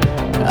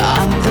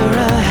under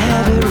a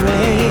heavy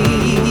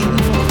rain.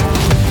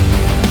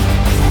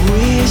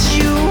 Wish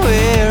you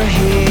were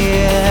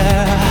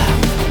here,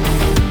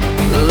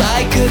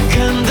 like a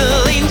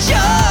candle in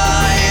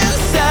joy and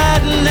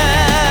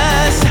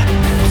sadness,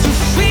 to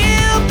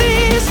fill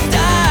this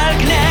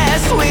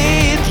darkness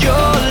with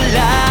your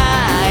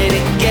light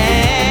again.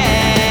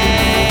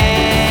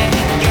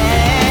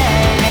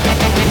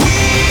 We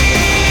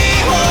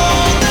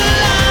hold the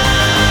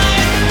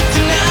line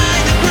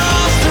tonight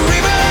across the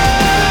river,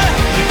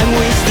 and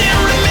we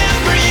still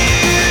remember you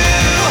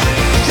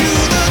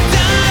through the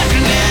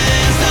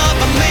darkness of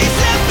a maze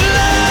of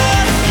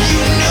blood.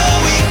 You know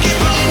we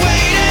keep on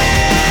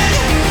waiting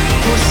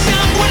for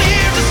someone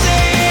here to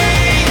say,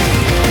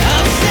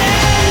 I'll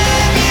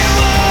save you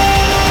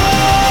all.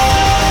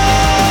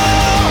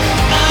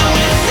 I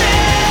will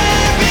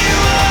save you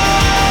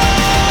all.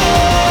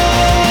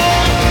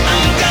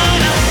 I'm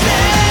gonna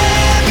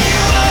save you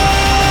all.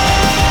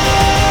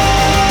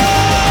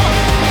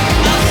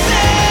 I'll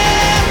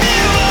save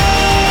you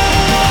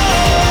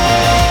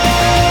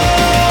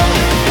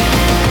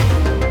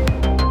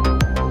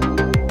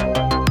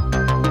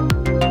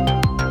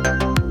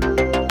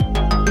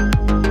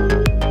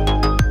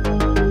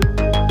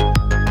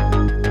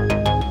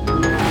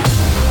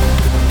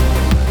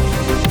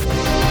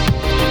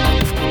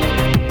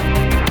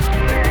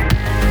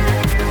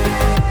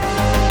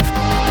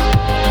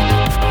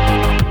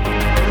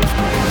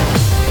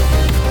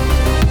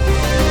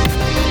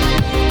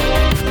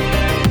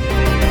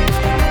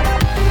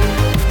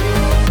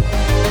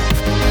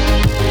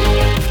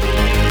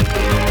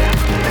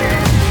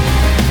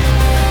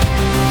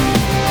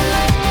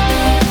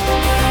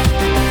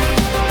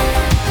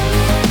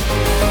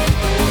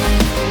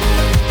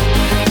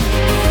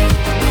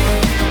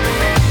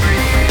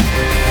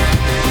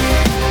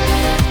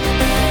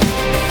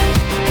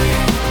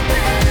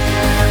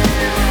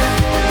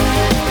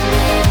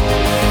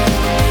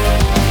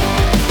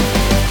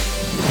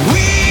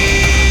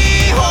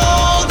We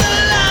hold the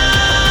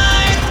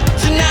line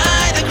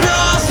tonight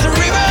across the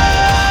river,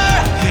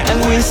 and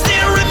we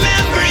still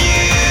remember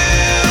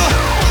you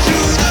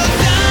through the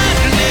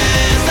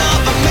darkness of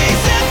a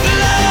maze of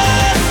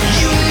blood.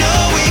 You know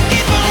we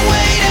keep on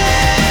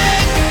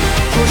waiting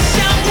for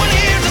someone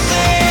here to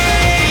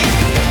say,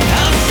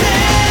 I'll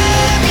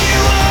save you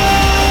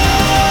all.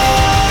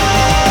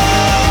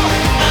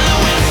 I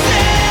will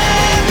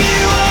save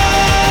you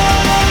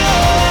all.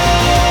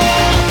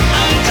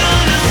 I'm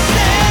gonna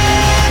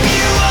save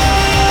you all.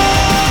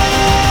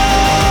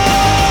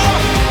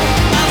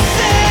 I'll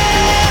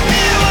save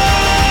you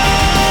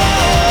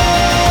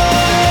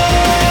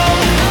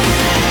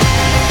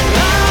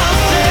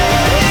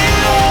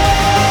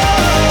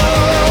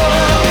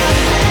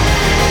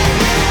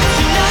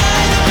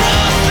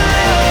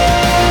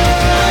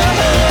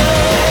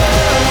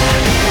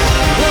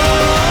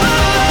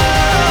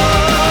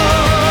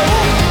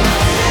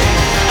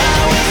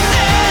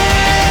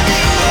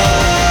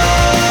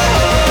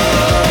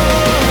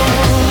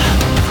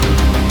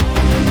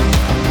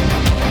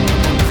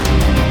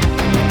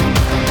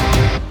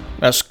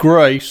That's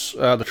Grace.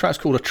 The track's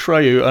called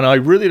Atreyu, and I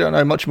really don't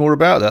know much more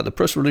about that. The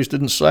press release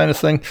didn't say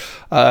anything.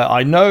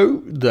 I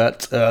know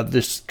that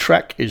this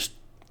track is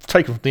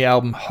taken from the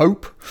album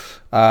Hope.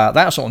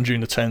 That's on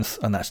June the 10th,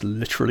 and that's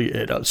literally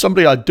it.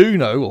 Somebody I do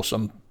know, or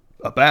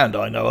a band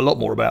I know a lot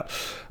more about,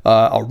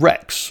 are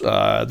Rex.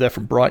 They're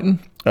from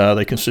Brighton.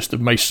 They consist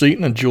of May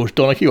Seaton and George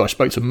Donahue. I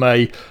spoke to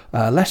May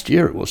last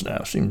year. It was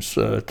now.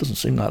 It doesn't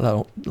seem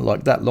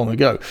like that long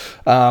ago.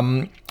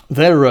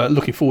 They're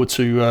looking forward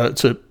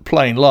to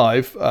playing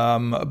live,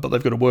 but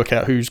they've got to work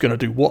out who's going to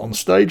do what on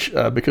stage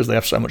because they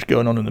have so much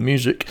going on in the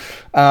music.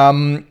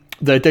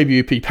 Their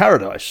debut EP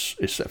Paradise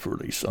is set for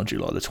release on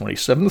July the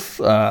 27th.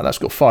 That's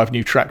got 5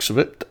 new tracks of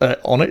it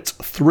on it,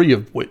 3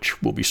 of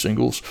which will be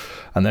singles,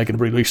 and they're going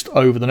to be released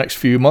over the next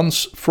few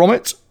months. From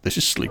it, this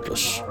is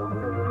Sleepless.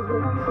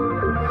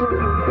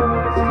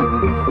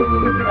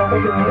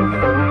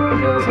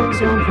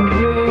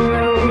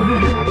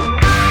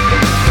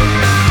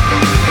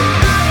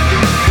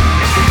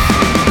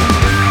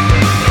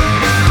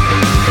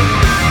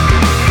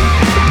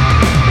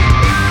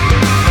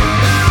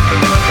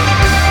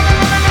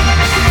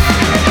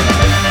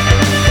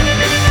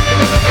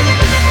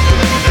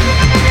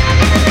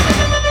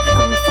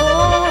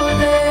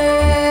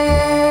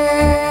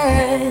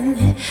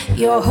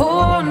 You're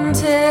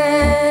haunting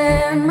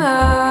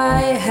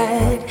my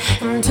head.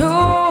 I'm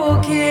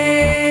talking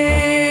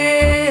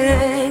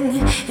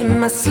in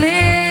my sleep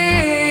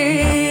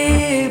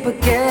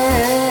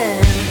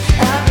again.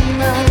 I've been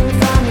running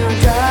from your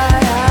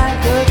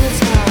dry-eyed good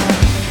time.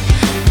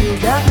 You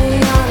got me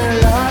on a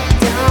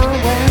lockdown.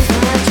 Where's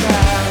my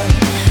child?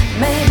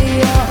 Maybe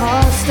your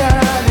whole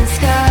star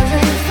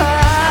disguising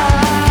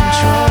fire.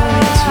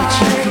 Trying to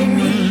check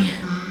me.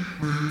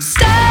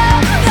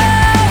 Stop the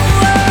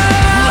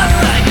world.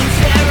 I'm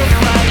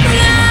terrified.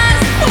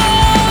 Last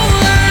war.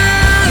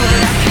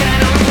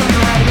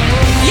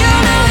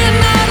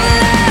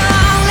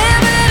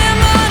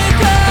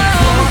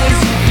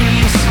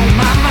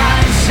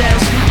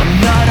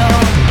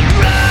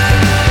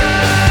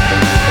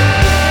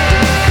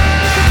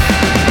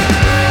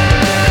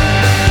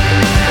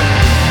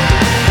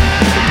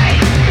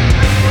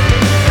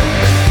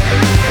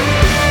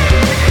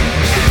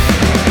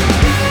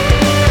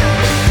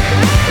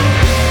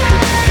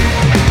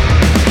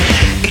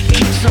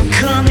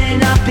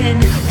 and I've been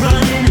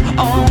running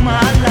all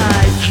my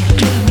life. You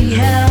gave me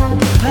hell,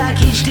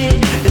 packaged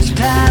it as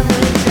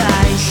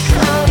paradise.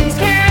 All these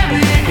chemicals.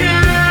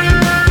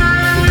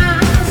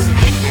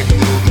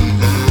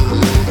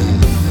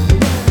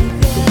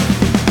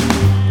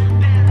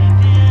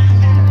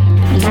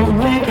 Don't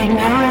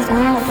recognize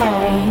my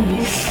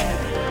face.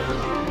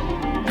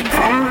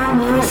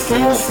 I'm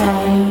still the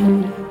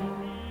same.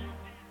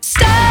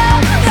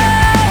 Stop the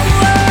world.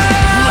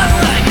 I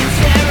find it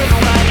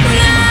terrifying.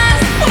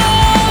 Fast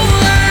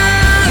forward.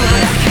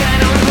 But I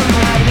can't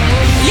override it.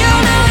 You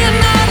know you're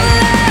not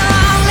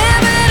alone.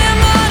 Living in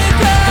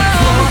Monaco. The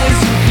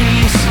poison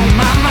piece of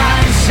my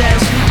mind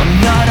says I'm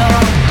not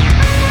on.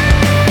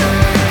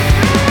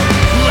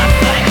 I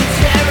find it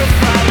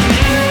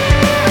terrifying.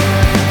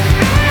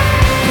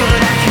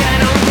 But I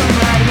can't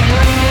override it.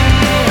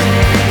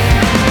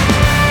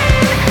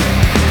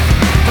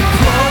 The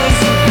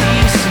poison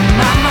piece of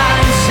my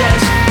mind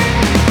says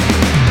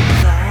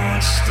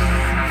lost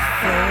in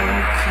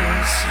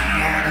focus.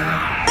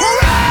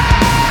 Right!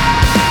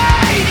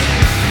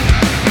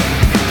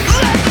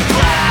 Let the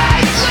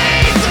blind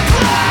leave the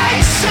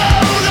blind so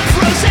the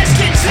process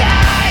can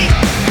die.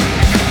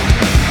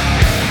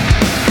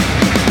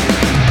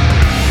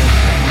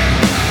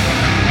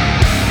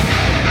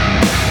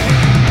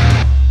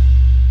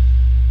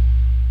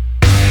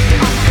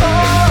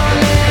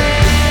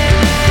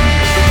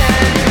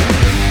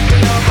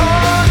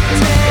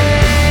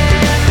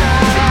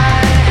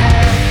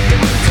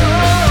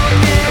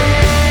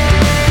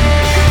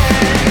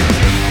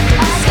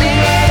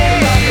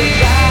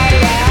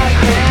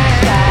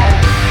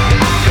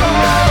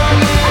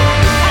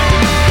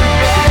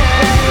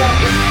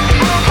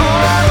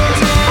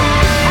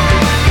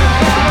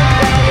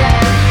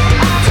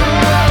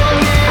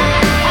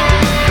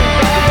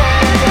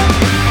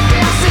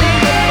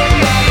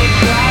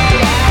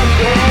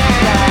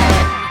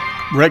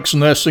 Rex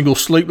and their single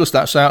Sleepless,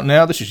 that's out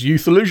now. This is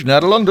Youth Illusion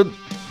out of London.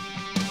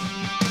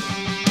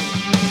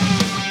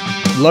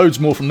 Loads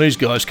more from these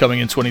guys coming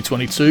in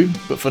 2022,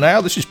 but for now,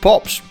 this is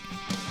Pops.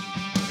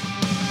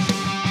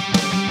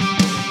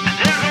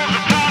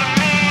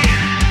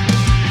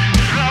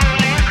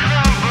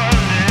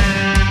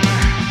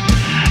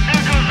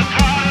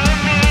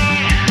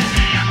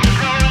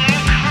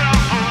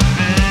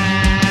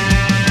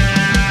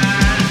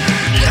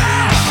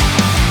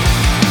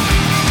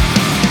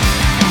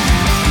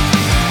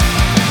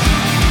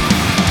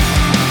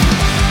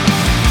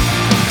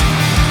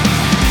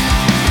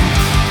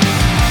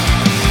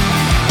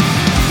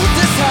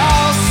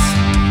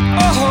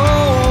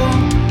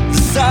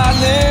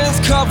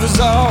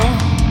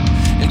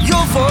 And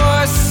your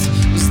voice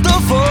was the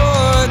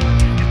void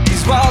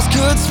these walls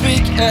could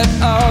speak at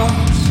all.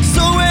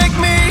 So wake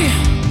me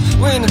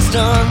when it's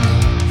done,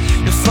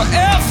 if I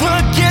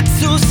ever get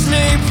to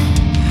sleep.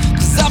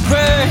 Cause I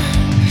pray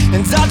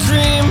and I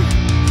dream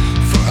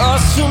for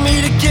us to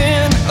meet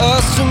again,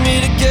 us to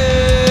meet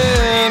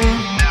again.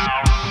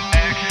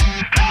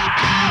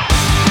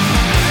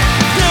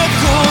 There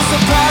goes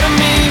a part of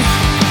me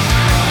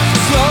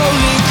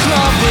slowly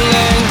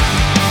crumbling.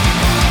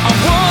 I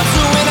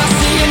wonder when I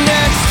see you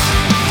next.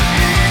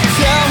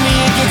 Tell me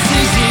it gets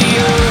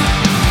easier.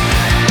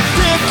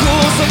 There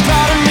goes a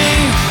part of me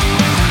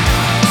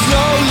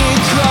slowly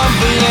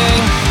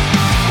crumbling.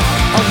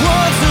 I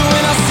wonder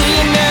when I see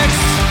you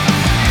next.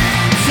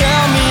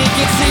 Tell me it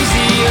gets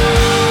easier.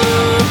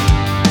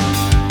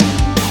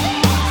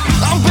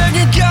 I'm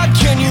begging God,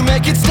 can you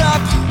make it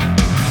stop?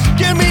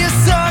 Give me a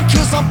sign,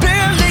 cause I'm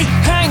barely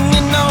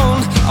hanging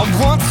on. I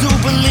want to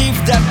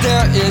believe that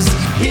there is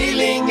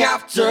healing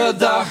after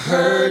the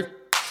hurt.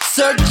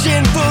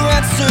 Searching for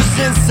answers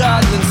in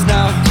silence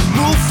now.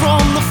 Move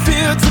from the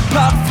fear,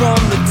 depart from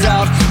the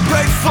doubt.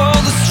 Pray for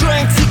the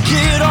strength to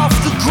get off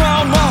the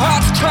ground. My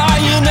heart's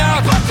crying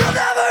out, but you'll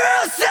never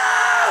hear a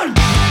sound.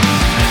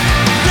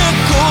 There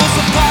goes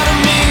a part of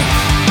me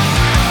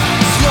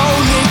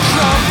slowly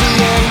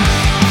crumbling.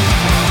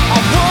 I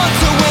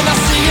wonder when I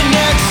see you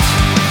next.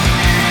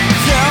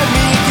 Tell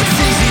me it gets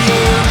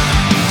easier.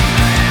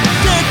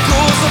 There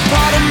goes a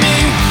part of me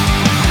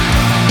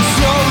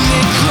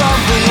slowly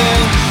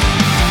crumbling.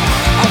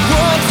 I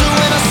wonder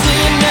when I see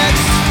you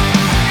next.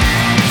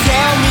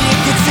 Tell me it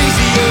gets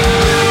easier.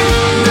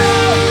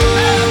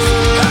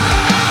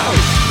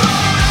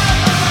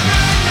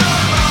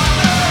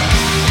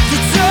 The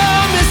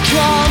time has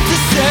come to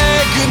say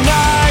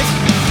goodnight.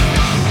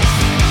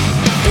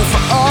 And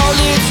for all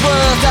it's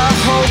worth, I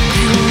hope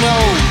you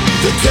know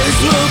the days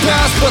will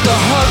pass, but the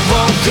heart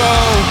won't go.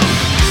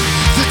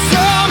 The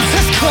time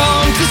has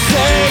come to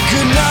say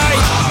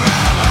goodnight.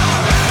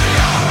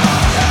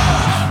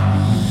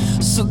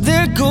 So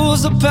there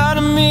goes a part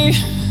of me,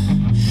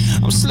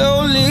 I'm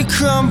slowly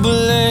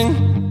crumbling.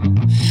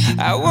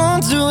 I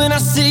wonder when I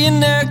see you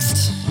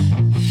next.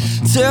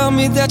 Tell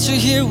me that you're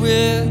here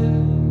with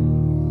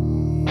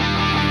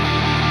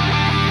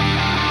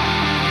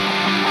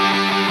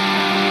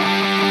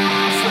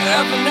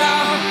forever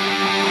now.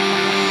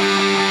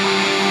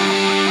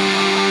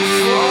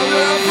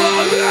 Forever.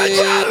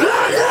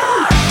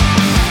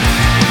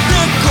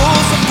 There goes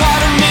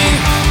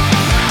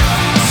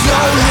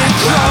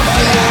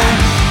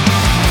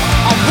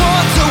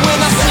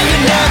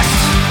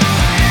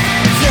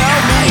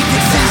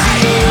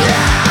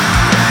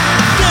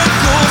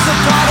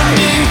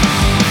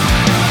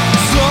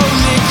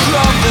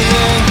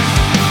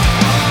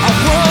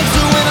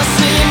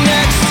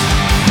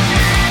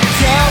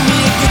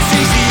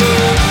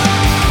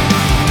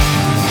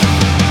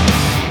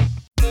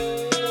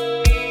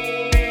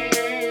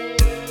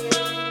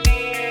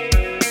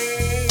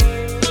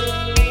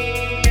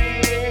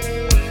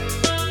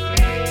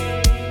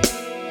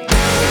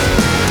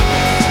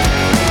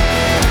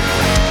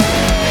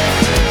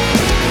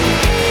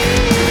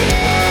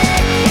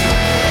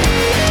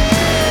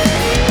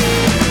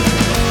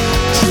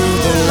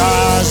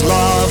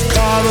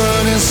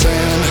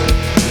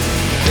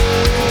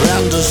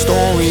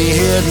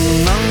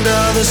hidden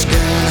under the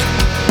skin,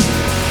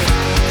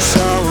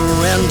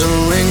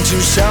 surrendering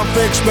to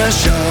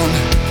self-expression.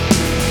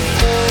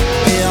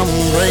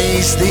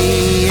 Embrace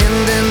the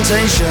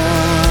indentations,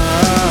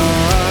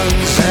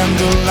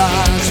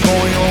 vandalize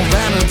for your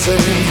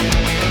vanity,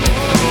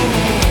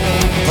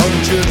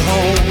 punctured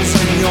holes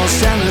in your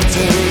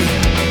sanity.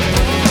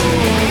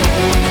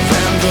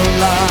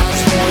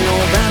 Vandalize for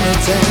your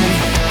vanity,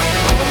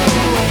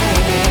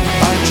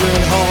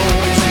 punctured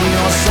holes in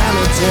your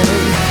sanity.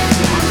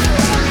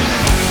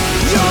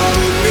 You're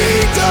the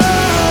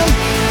needle,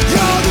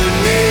 you're the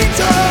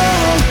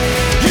needle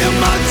in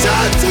my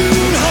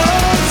tattooed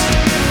heart.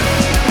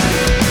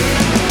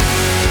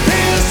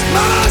 Pierce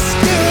my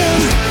skin,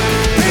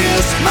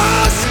 pierce my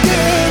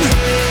skin,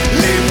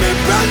 leave me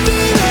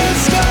branded and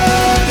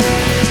scarred.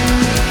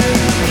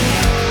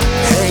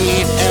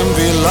 Hate,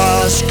 envy,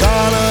 lust,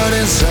 colored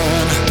in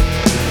sun,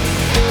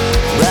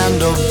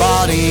 brand of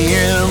body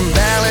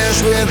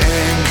embellished with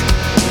ink,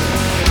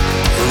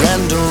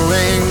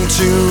 rendering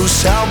to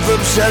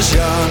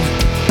self-obsession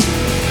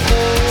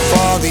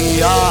for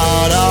the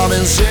art of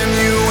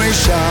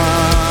insinuation.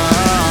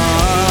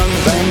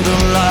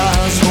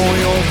 Vandalize for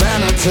your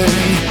vanity,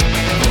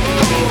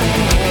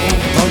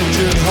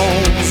 punctured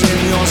holes in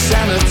your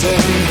sanity.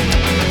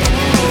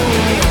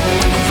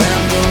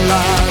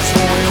 Vandalize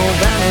for your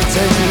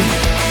vanity,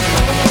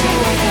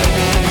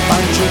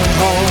 punctured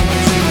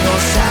holes in your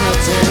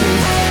sanity.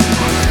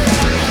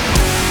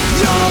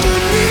 You're the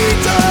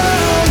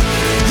needle,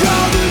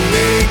 you're the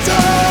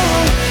needle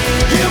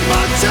in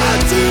my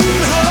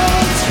tattooed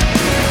heart.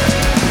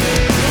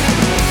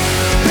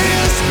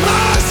 Pierce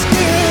my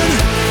skin,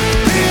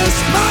 pierce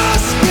my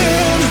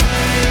skin,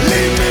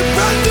 leave me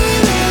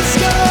branded and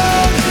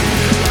scarred.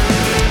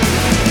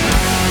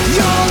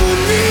 You're the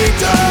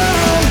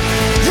needle,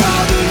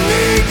 you're the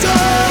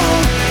needle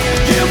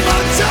in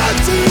my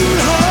tattooed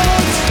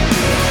heart.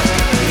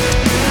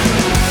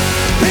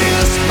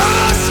 Pierce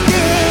my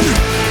skin,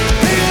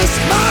 pierce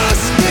my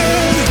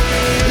skin,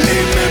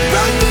 leave me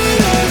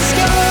branded and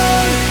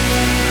scarred.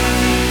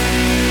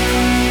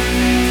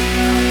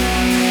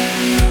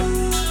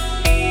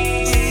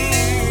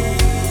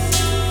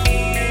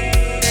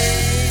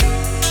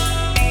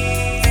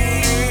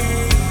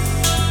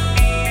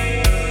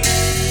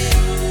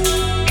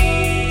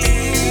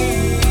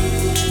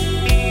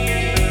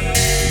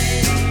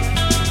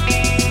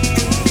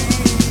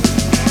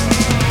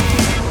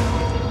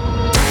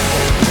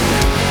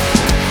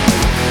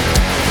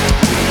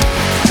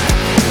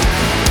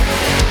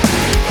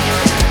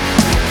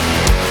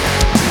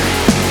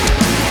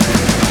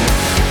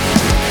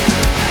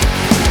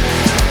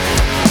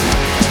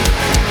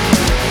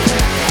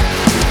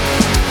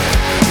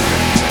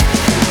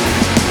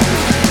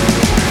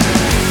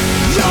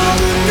 You're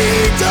the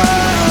needle,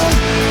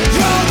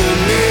 you're the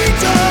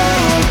needle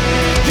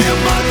in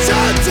my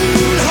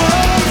tattooed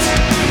heart.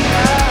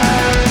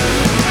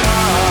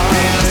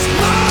 Pierce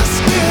my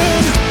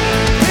skin,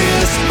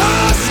 pierce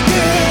my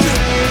skin,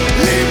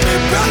 leave me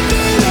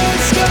branded and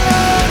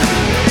scarred.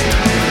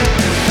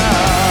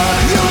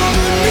 You're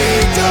the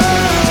needle,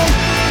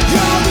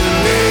 you're the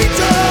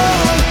needle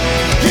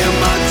in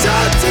my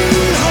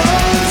tattooed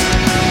heart.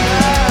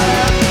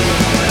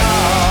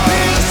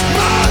 Pierce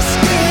my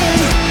skin,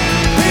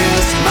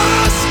 pierce my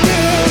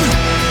skin,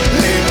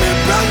 leave me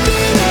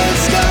branded and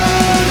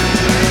scarred.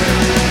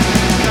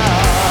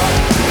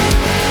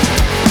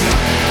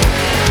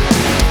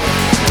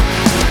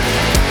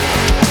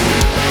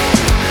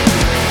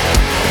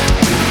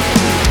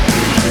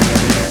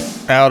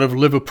 Out of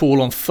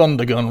Liverpool on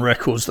Thundergun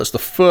Records. That's the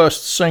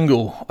first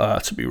single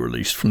to be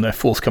released from their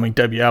forthcoming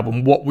debut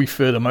album, What We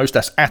Fear the Most.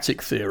 That's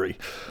Attic Theory.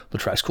 The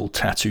track's called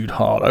Tattooed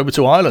Heart. Over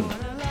to Ireland.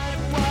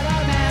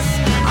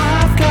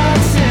 I've got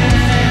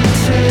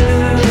into.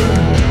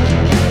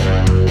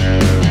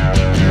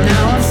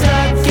 Now I'm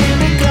stuck in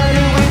the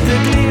gutter with the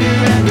glitter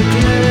and the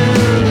glue.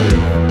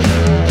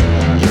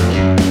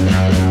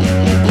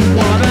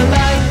 What a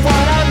life,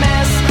 what a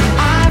mess.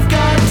 I've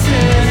got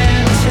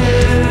into.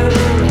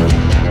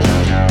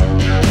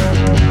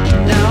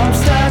 Now I'm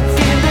stuck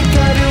in the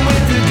gutter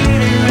with the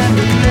glitter and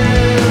the glue.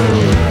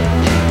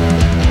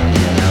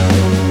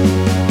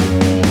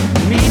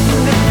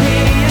 Meeting the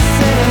peace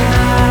at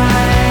night.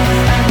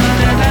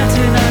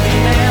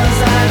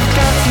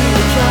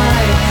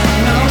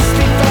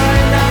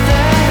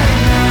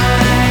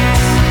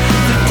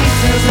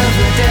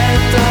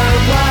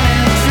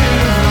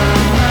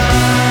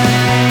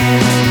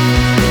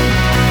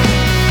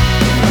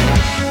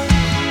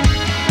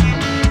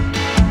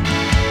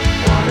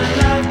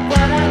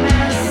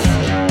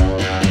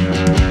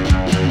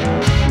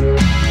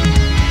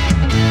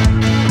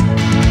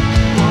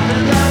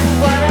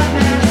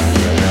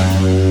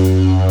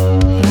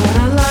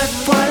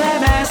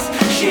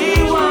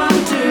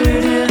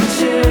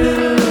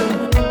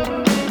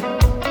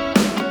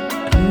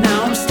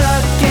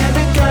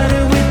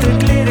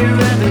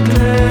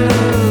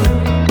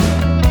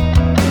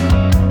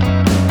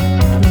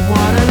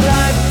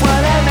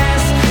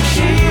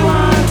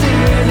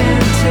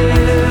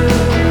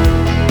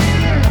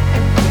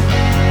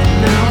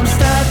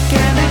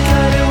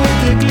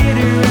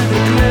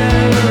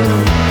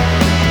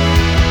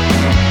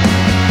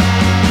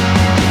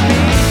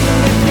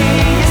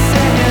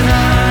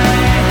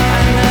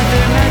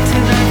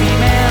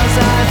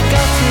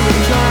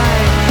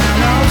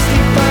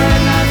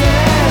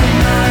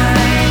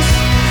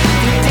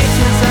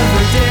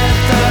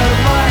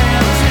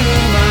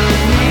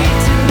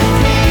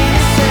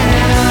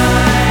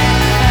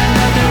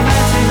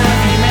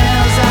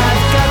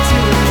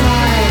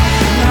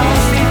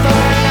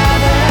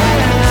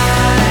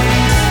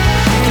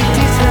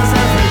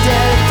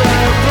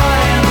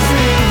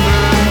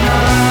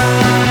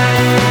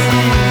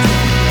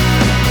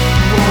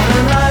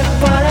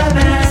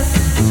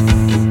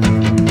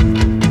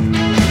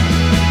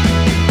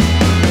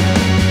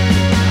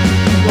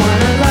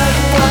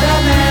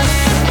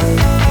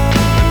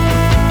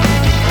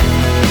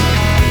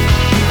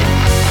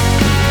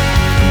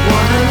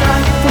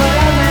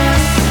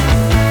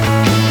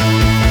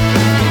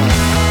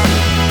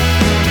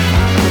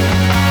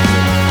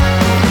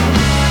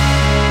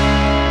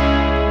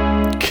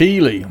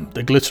 Keeley,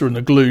 The Glitter and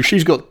the Glue.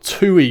 She's got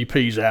 2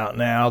 EPs out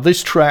now.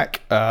 This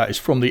track is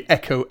from the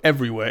Echo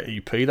Everywhere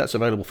EP. That's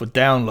available for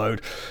download.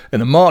 In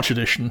the March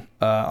edition,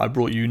 I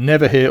brought you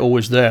Never Here,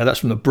 Always There. That's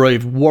from the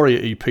Brave Warrior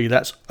EP.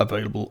 That's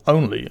available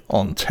only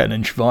on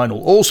 10-inch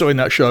vinyl. Also in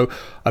that show,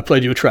 I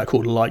played you a track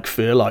called Like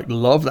Fear, Like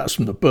Love. That's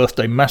from the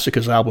Birthday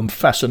Massacres album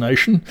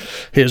Fascination.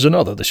 Here's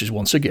another. This is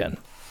Once Again.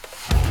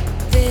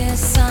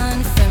 This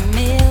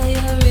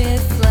unfamiliar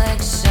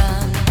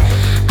reflection,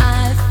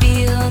 I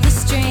feel the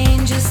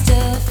strangest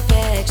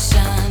affection.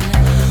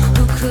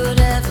 Who could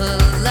ever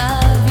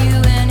love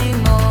you any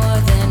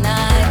more than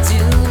I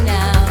do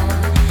now?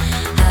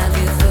 Have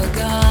you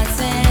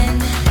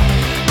forgotten?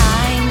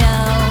 I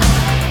know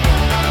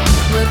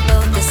we're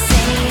both the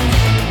same.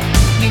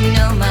 You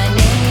know my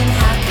name.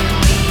 How can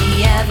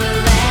we ever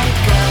let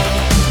go?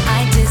 I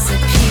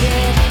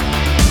disappeared,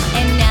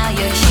 and now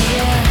you're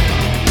here.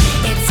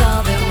 It's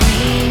all that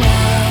we know.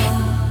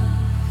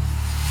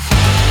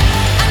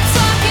 I'm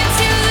talking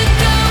to the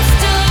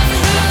ghost of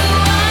who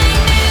I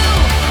knew.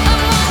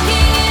 I'm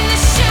walking in the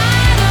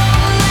shadow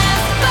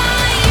left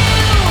by you.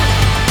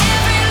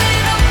 Every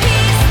little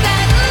piece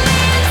that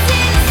lives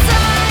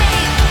inside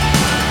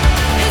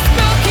is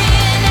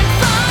broken and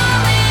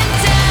falling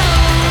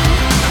down.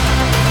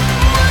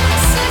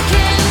 Once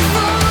again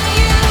for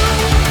you,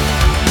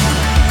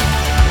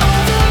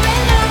 over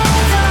and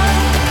over.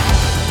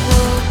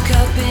 Woke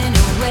up in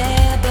a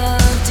web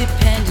of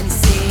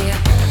dependency.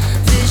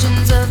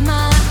 Visions of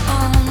my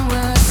own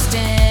worst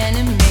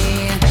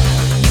enemy.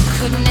 You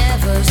could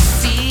never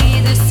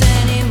see this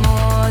any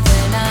more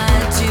than I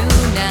do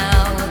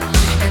now,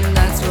 and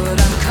that's what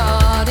I'm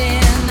caught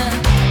in.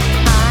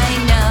 I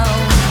know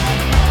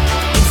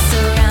it's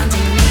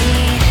surrounding me,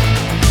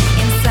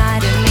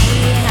 inside of me.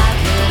 How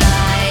could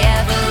I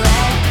ever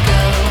let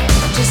go?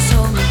 Just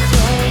hold me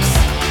close,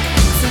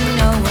 so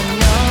no one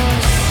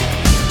knows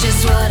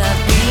just what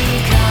I've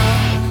become.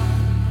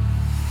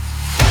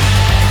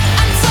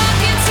 I'm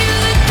talking to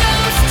the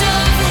ghost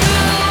of who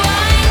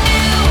I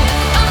knew.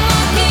 I'm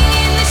walking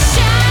in the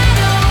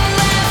shadow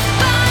left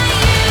by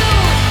you.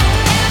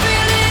 Every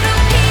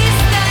little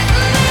piece that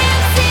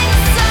lives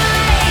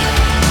inside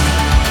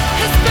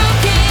is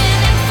broken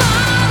and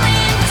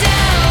falling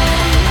down.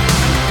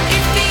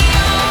 If the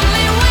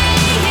only way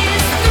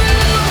is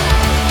through,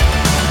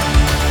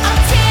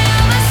 I'll tear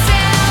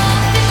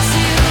myself in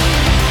two.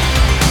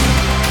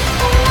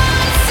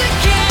 Once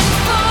again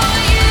for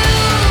you,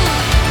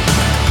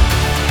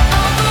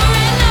 over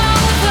and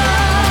over.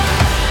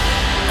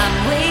 I'm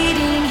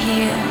waiting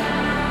here,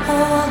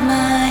 hold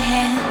my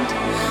hand.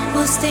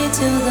 We'll stay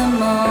till the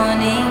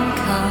morning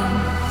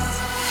comes.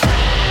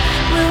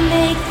 We'll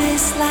make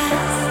this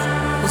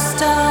last, we'll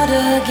start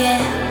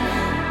again,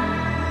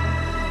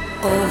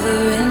 over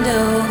and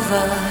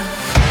over.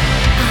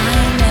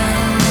 I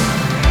know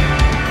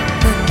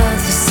we're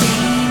both the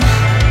same.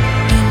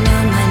 You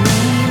know my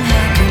name.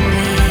 How can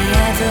we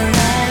ever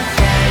let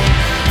go?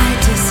 I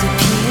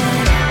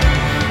disappeared,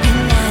 and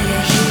now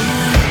you're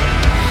here.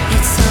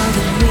 It's all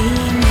that we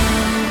know.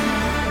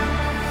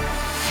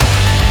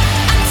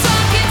 I'm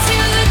talking to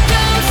the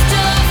ghost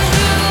of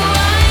who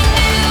I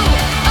knew.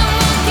 I'm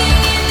walking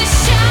in the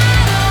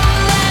shadow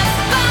left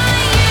by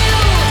you.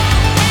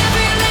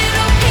 Every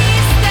little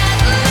piece that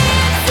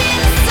lives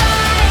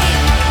inside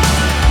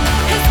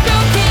is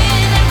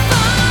broken and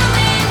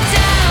falling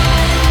down.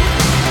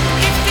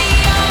 If the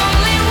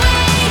only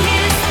way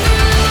is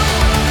through,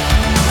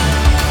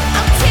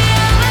 I'll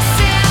tear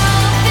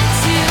myself in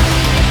two.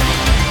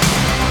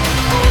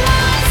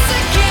 Once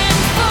again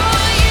for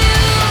you,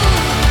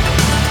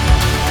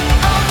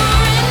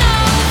 over and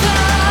over.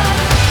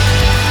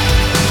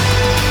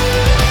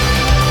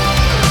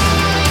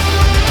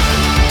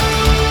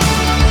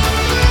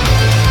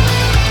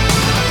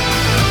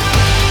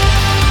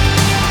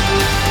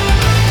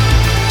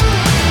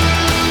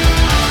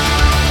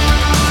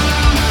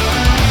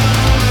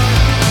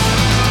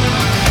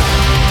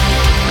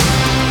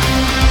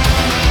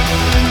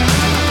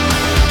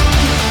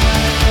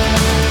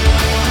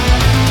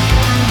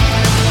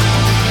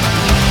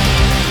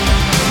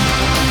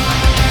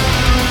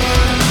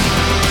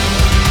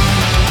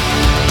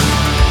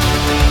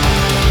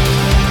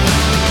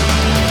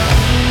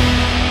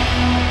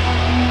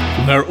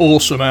 From their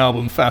awesome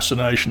album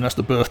Fascination, that's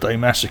the Birthday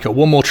Massacre.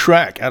 One more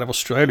track out of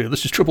Australia.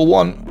 This is Triple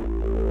One.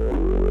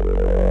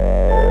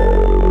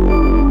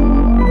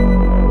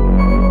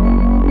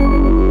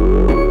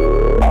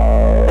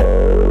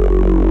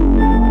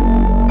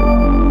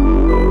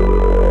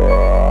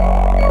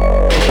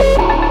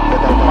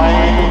 The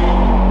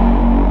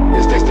mind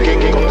is the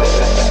king of the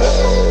senses,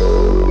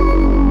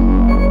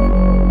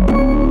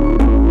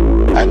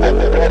 and the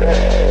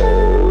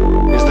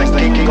breath is the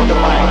king of the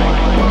mind.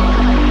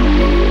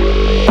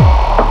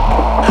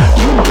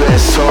 You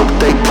best hope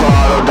they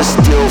part of the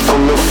steal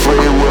from the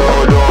free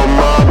world.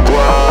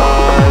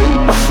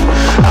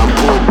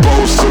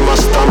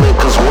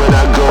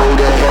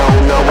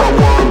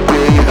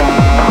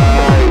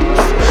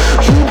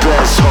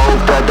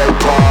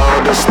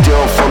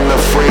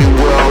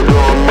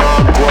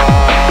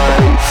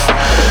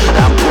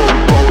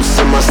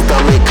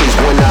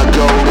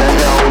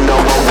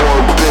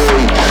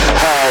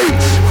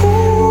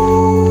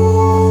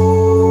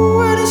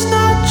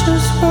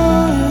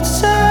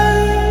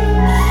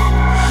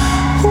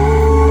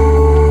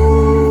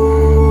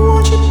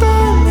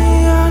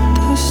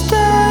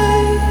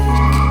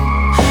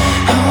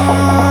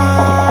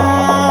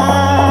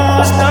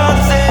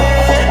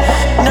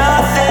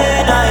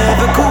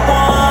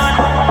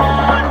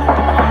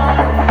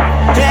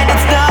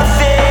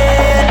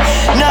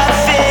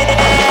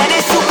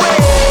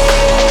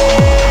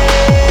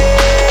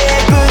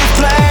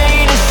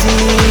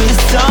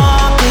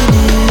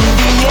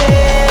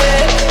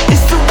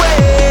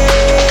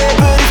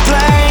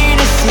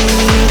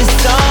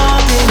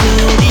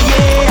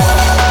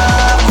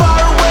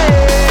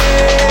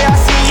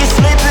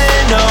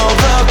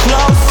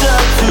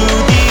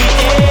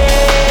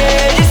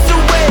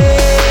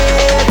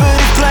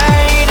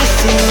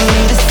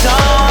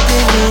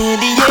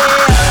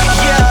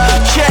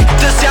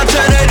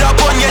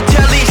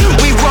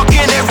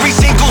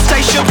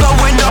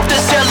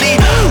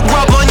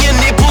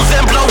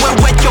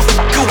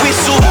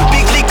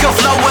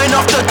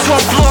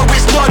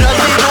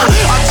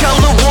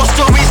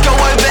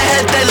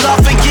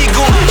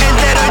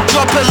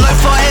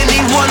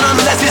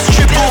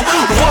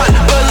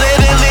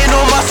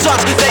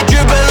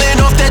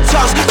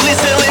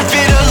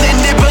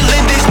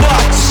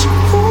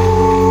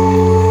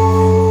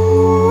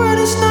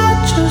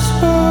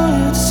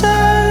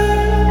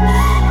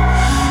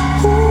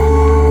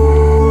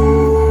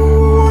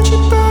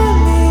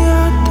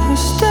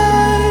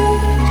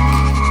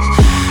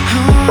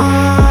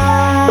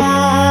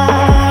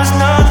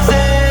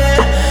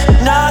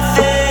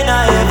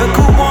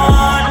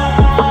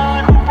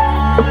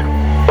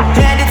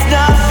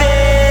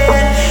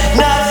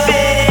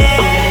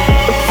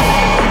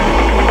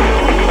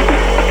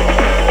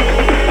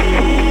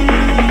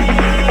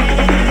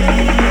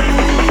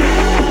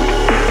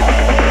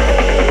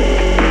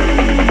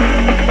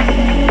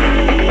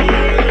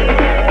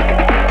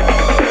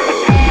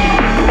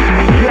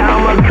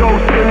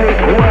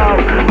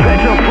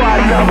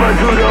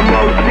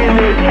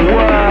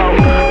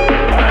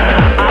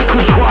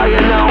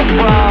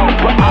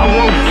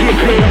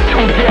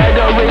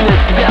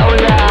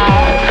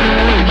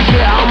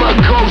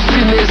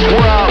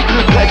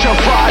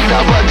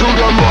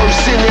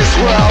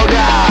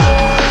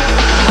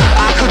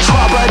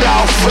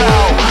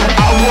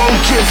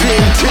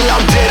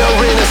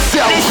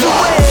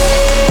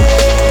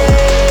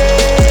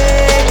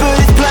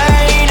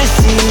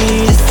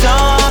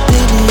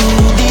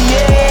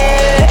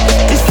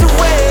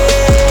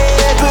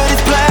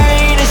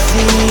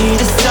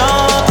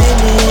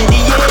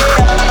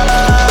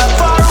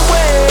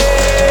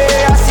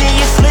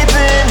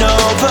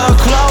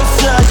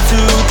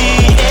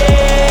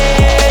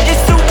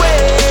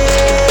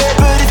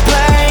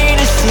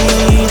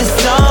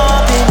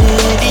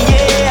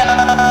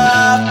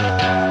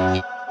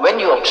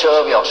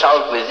 observe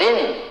yourself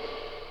within.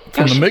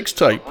 From the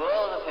mixtape.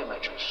 World of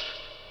images,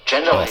 I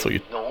generally thought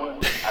you- known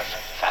as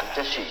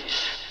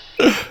fantasies.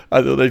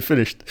 I thought they'd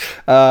finished.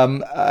 From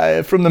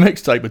the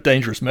mixtape, A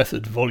Dangerous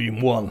Method, Volume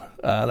 1.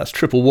 That's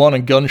 111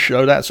 and Gun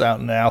Show. That's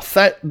out now.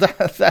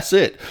 That's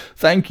it.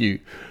 Thank you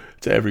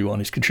to everyone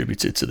who's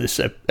contributed to this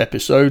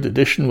episode,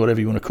 edition, whatever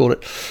you want to call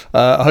it.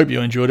 I hope you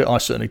enjoyed it. I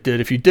certainly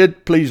did. If you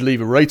did, please leave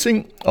a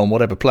rating on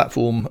whatever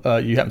platform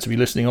you happen to be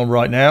listening on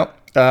right now.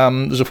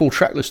 There's a full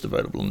track list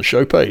available on the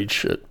show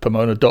page at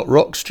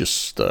pomona.rocks.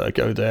 Just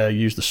go there,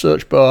 use the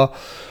search bar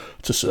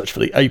to search for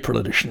the April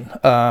edition.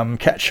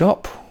 Catch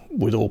up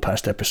with all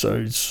past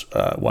episodes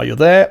while you're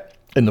there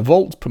in the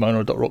vault,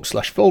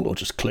 pomona.rocks/vault, or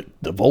just click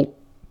the vault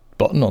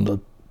button on the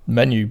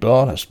menu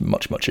bar. That's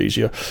much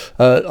easier.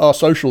 Our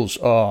socials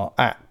are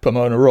at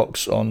Pomona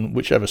Rocks on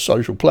whichever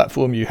social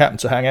platform you happen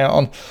to hang out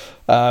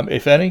on,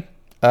 if any.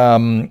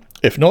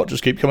 If not,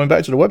 just keep coming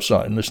back to the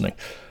website and listening.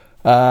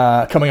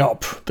 Coming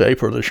up, the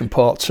April edition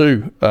part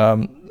 2.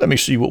 Let me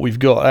see what we've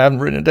got. I haven't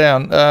written it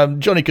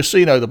down. Johnny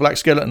Casino, The Black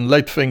Skeleton,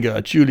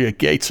 Leadfinger, Julia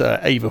Gator,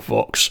 Ava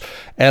Fox,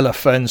 Ella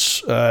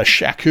Fence,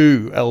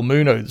 Shaku, El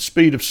Muno, The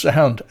Speed of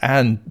Sound,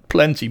 and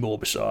plenty more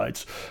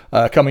besides.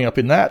 Coming up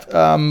in that.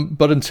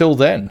 But until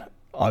then,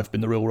 I've been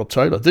the real Rob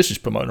Taylor. This is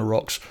Pomona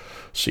Rocks.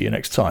 See you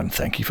next time.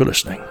 Thank you for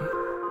listening.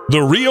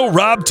 The Real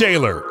Rob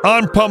Taylor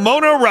on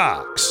Pomona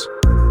Rocks.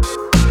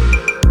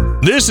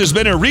 This has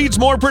been a Reads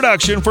More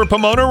production for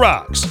Pomona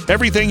Rocks.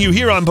 Everything you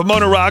hear on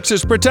Pomona Rocks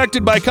is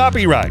protected by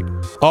copyright.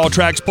 All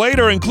tracks played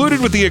are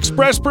included with the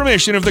express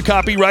permission of the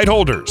copyright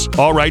holders.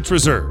 All rights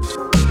reserved.